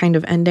we're kind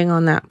of ending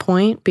on that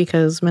point,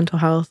 because mental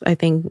health, I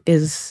think,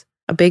 is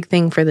a big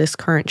thing for this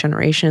current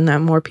generation, that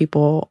more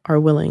people are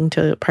willing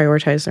to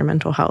prioritize their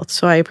mental health.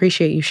 So I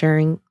appreciate you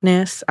sharing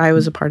this. I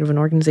was a part of an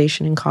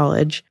organization in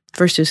college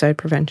for suicide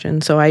prevention.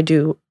 So I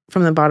do,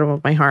 from the bottom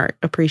of my heart,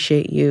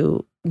 appreciate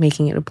you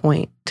making it a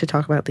point to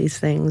talk about these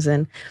things.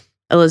 And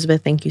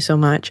Elizabeth, thank you so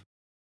much.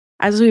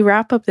 As we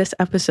wrap up this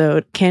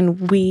episode,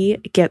 can we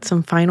get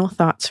some final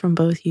thoughts from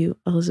both you,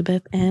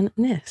 Elizabeth and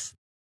Nis?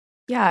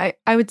 Yeah,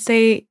 I would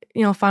say,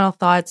 final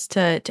thoughts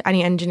to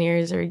any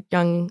engineers or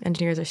young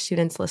engineers or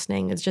students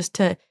listening is just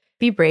to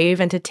be brave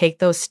and to take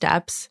those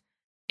steps.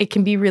 It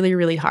can be really,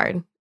 really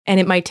hard. And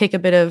it might take a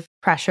bit of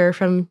pressure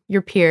from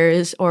your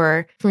peers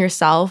or from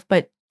yourself,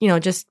 but,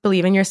 just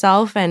believe in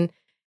yourself and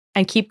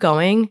keep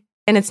going.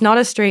 And it's not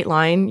a straight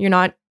line. You're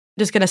not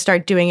just going to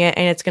start doing it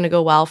and it's going to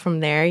go well from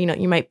there.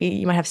 You might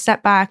have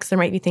setbacks. There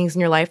might be things in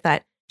your life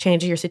that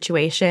change your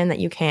situation that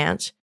you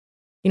can't,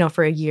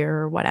 for a year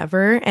or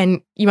whatever.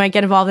 And you might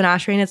get involved in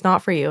ASHRAE and it's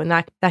not for you. And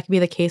that could be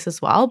the case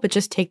as well. But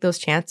just take those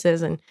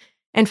chances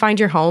and find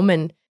your home.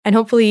 And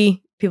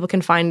hopefully people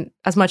can find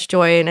as much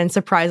joy and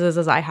surprises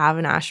as I have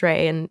in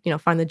ASHRAE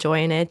and, find the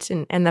joy in it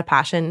and the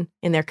passion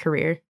in their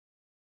career.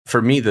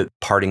 For me, the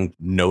parting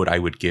note I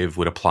would give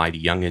would apply to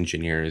young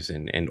engineers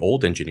and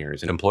old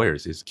engineers and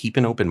employers is keep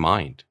an open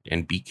mind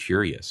and be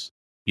curious.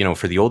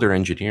 For the older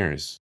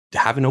engineers,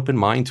 have an open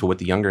mind to what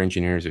the younger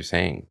engineers are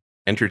saying.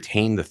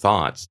 Entertain the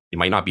thoughts. It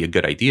might not be a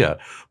good idea,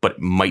 but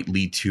might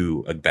lead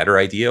to a better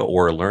idea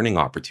or a learning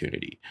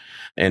opportunity.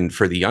 And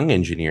for the young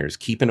engineers,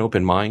 keep an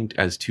open mind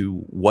as to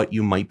what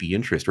you might be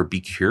interested or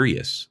be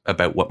curious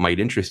about what might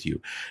interest you.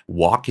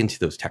 Walk into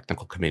those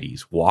technical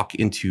committees, walk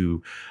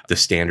into the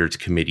standards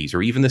committees,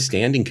 or even the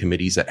standing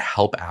committees that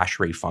help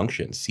ASHRAE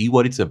function. See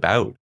what it's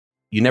about.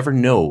 You never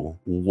know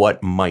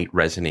what might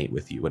resonate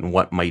with you and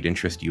what might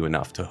interest you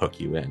enough to hook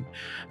you in.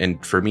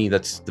 And for me,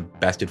 that's the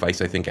best advice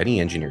I think any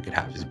engineer could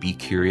have is be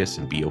curious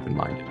and be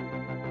open-minded.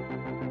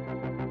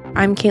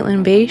 I'm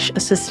Caitlin Bache,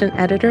 assistant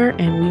editor,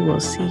 and we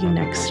will see you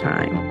next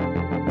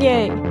time.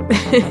 Yay!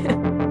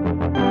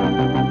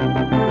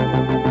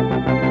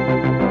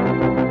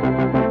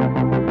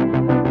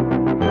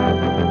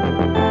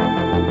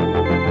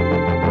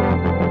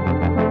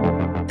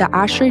 The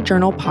ASHRAE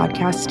Journal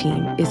podcast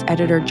team is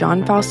editor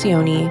John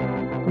Falcioni,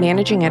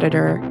 managing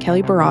editor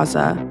Kelly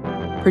Barraza,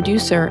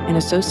 producer and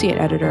associate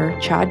editor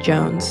Chad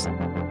Jones,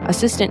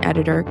 assistant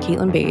editor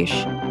Caitlin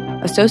Bache,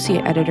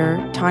 associate editor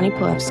Tani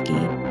Polewski,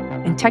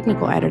 and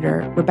technical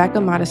editor Rebecca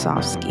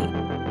Matasovsky.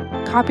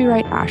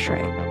 Copyright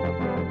ASHRAE.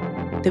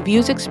 The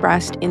views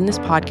expressed in this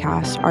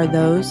podcast are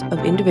those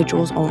of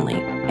individuals only,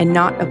 and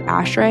not of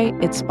ASHRAE,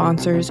 its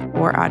sponsors,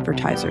 or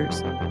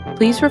advertisers.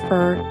 Please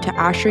refer to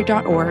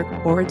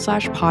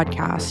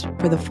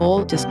ashrae.org/podcast for the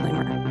full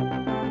disclaimer.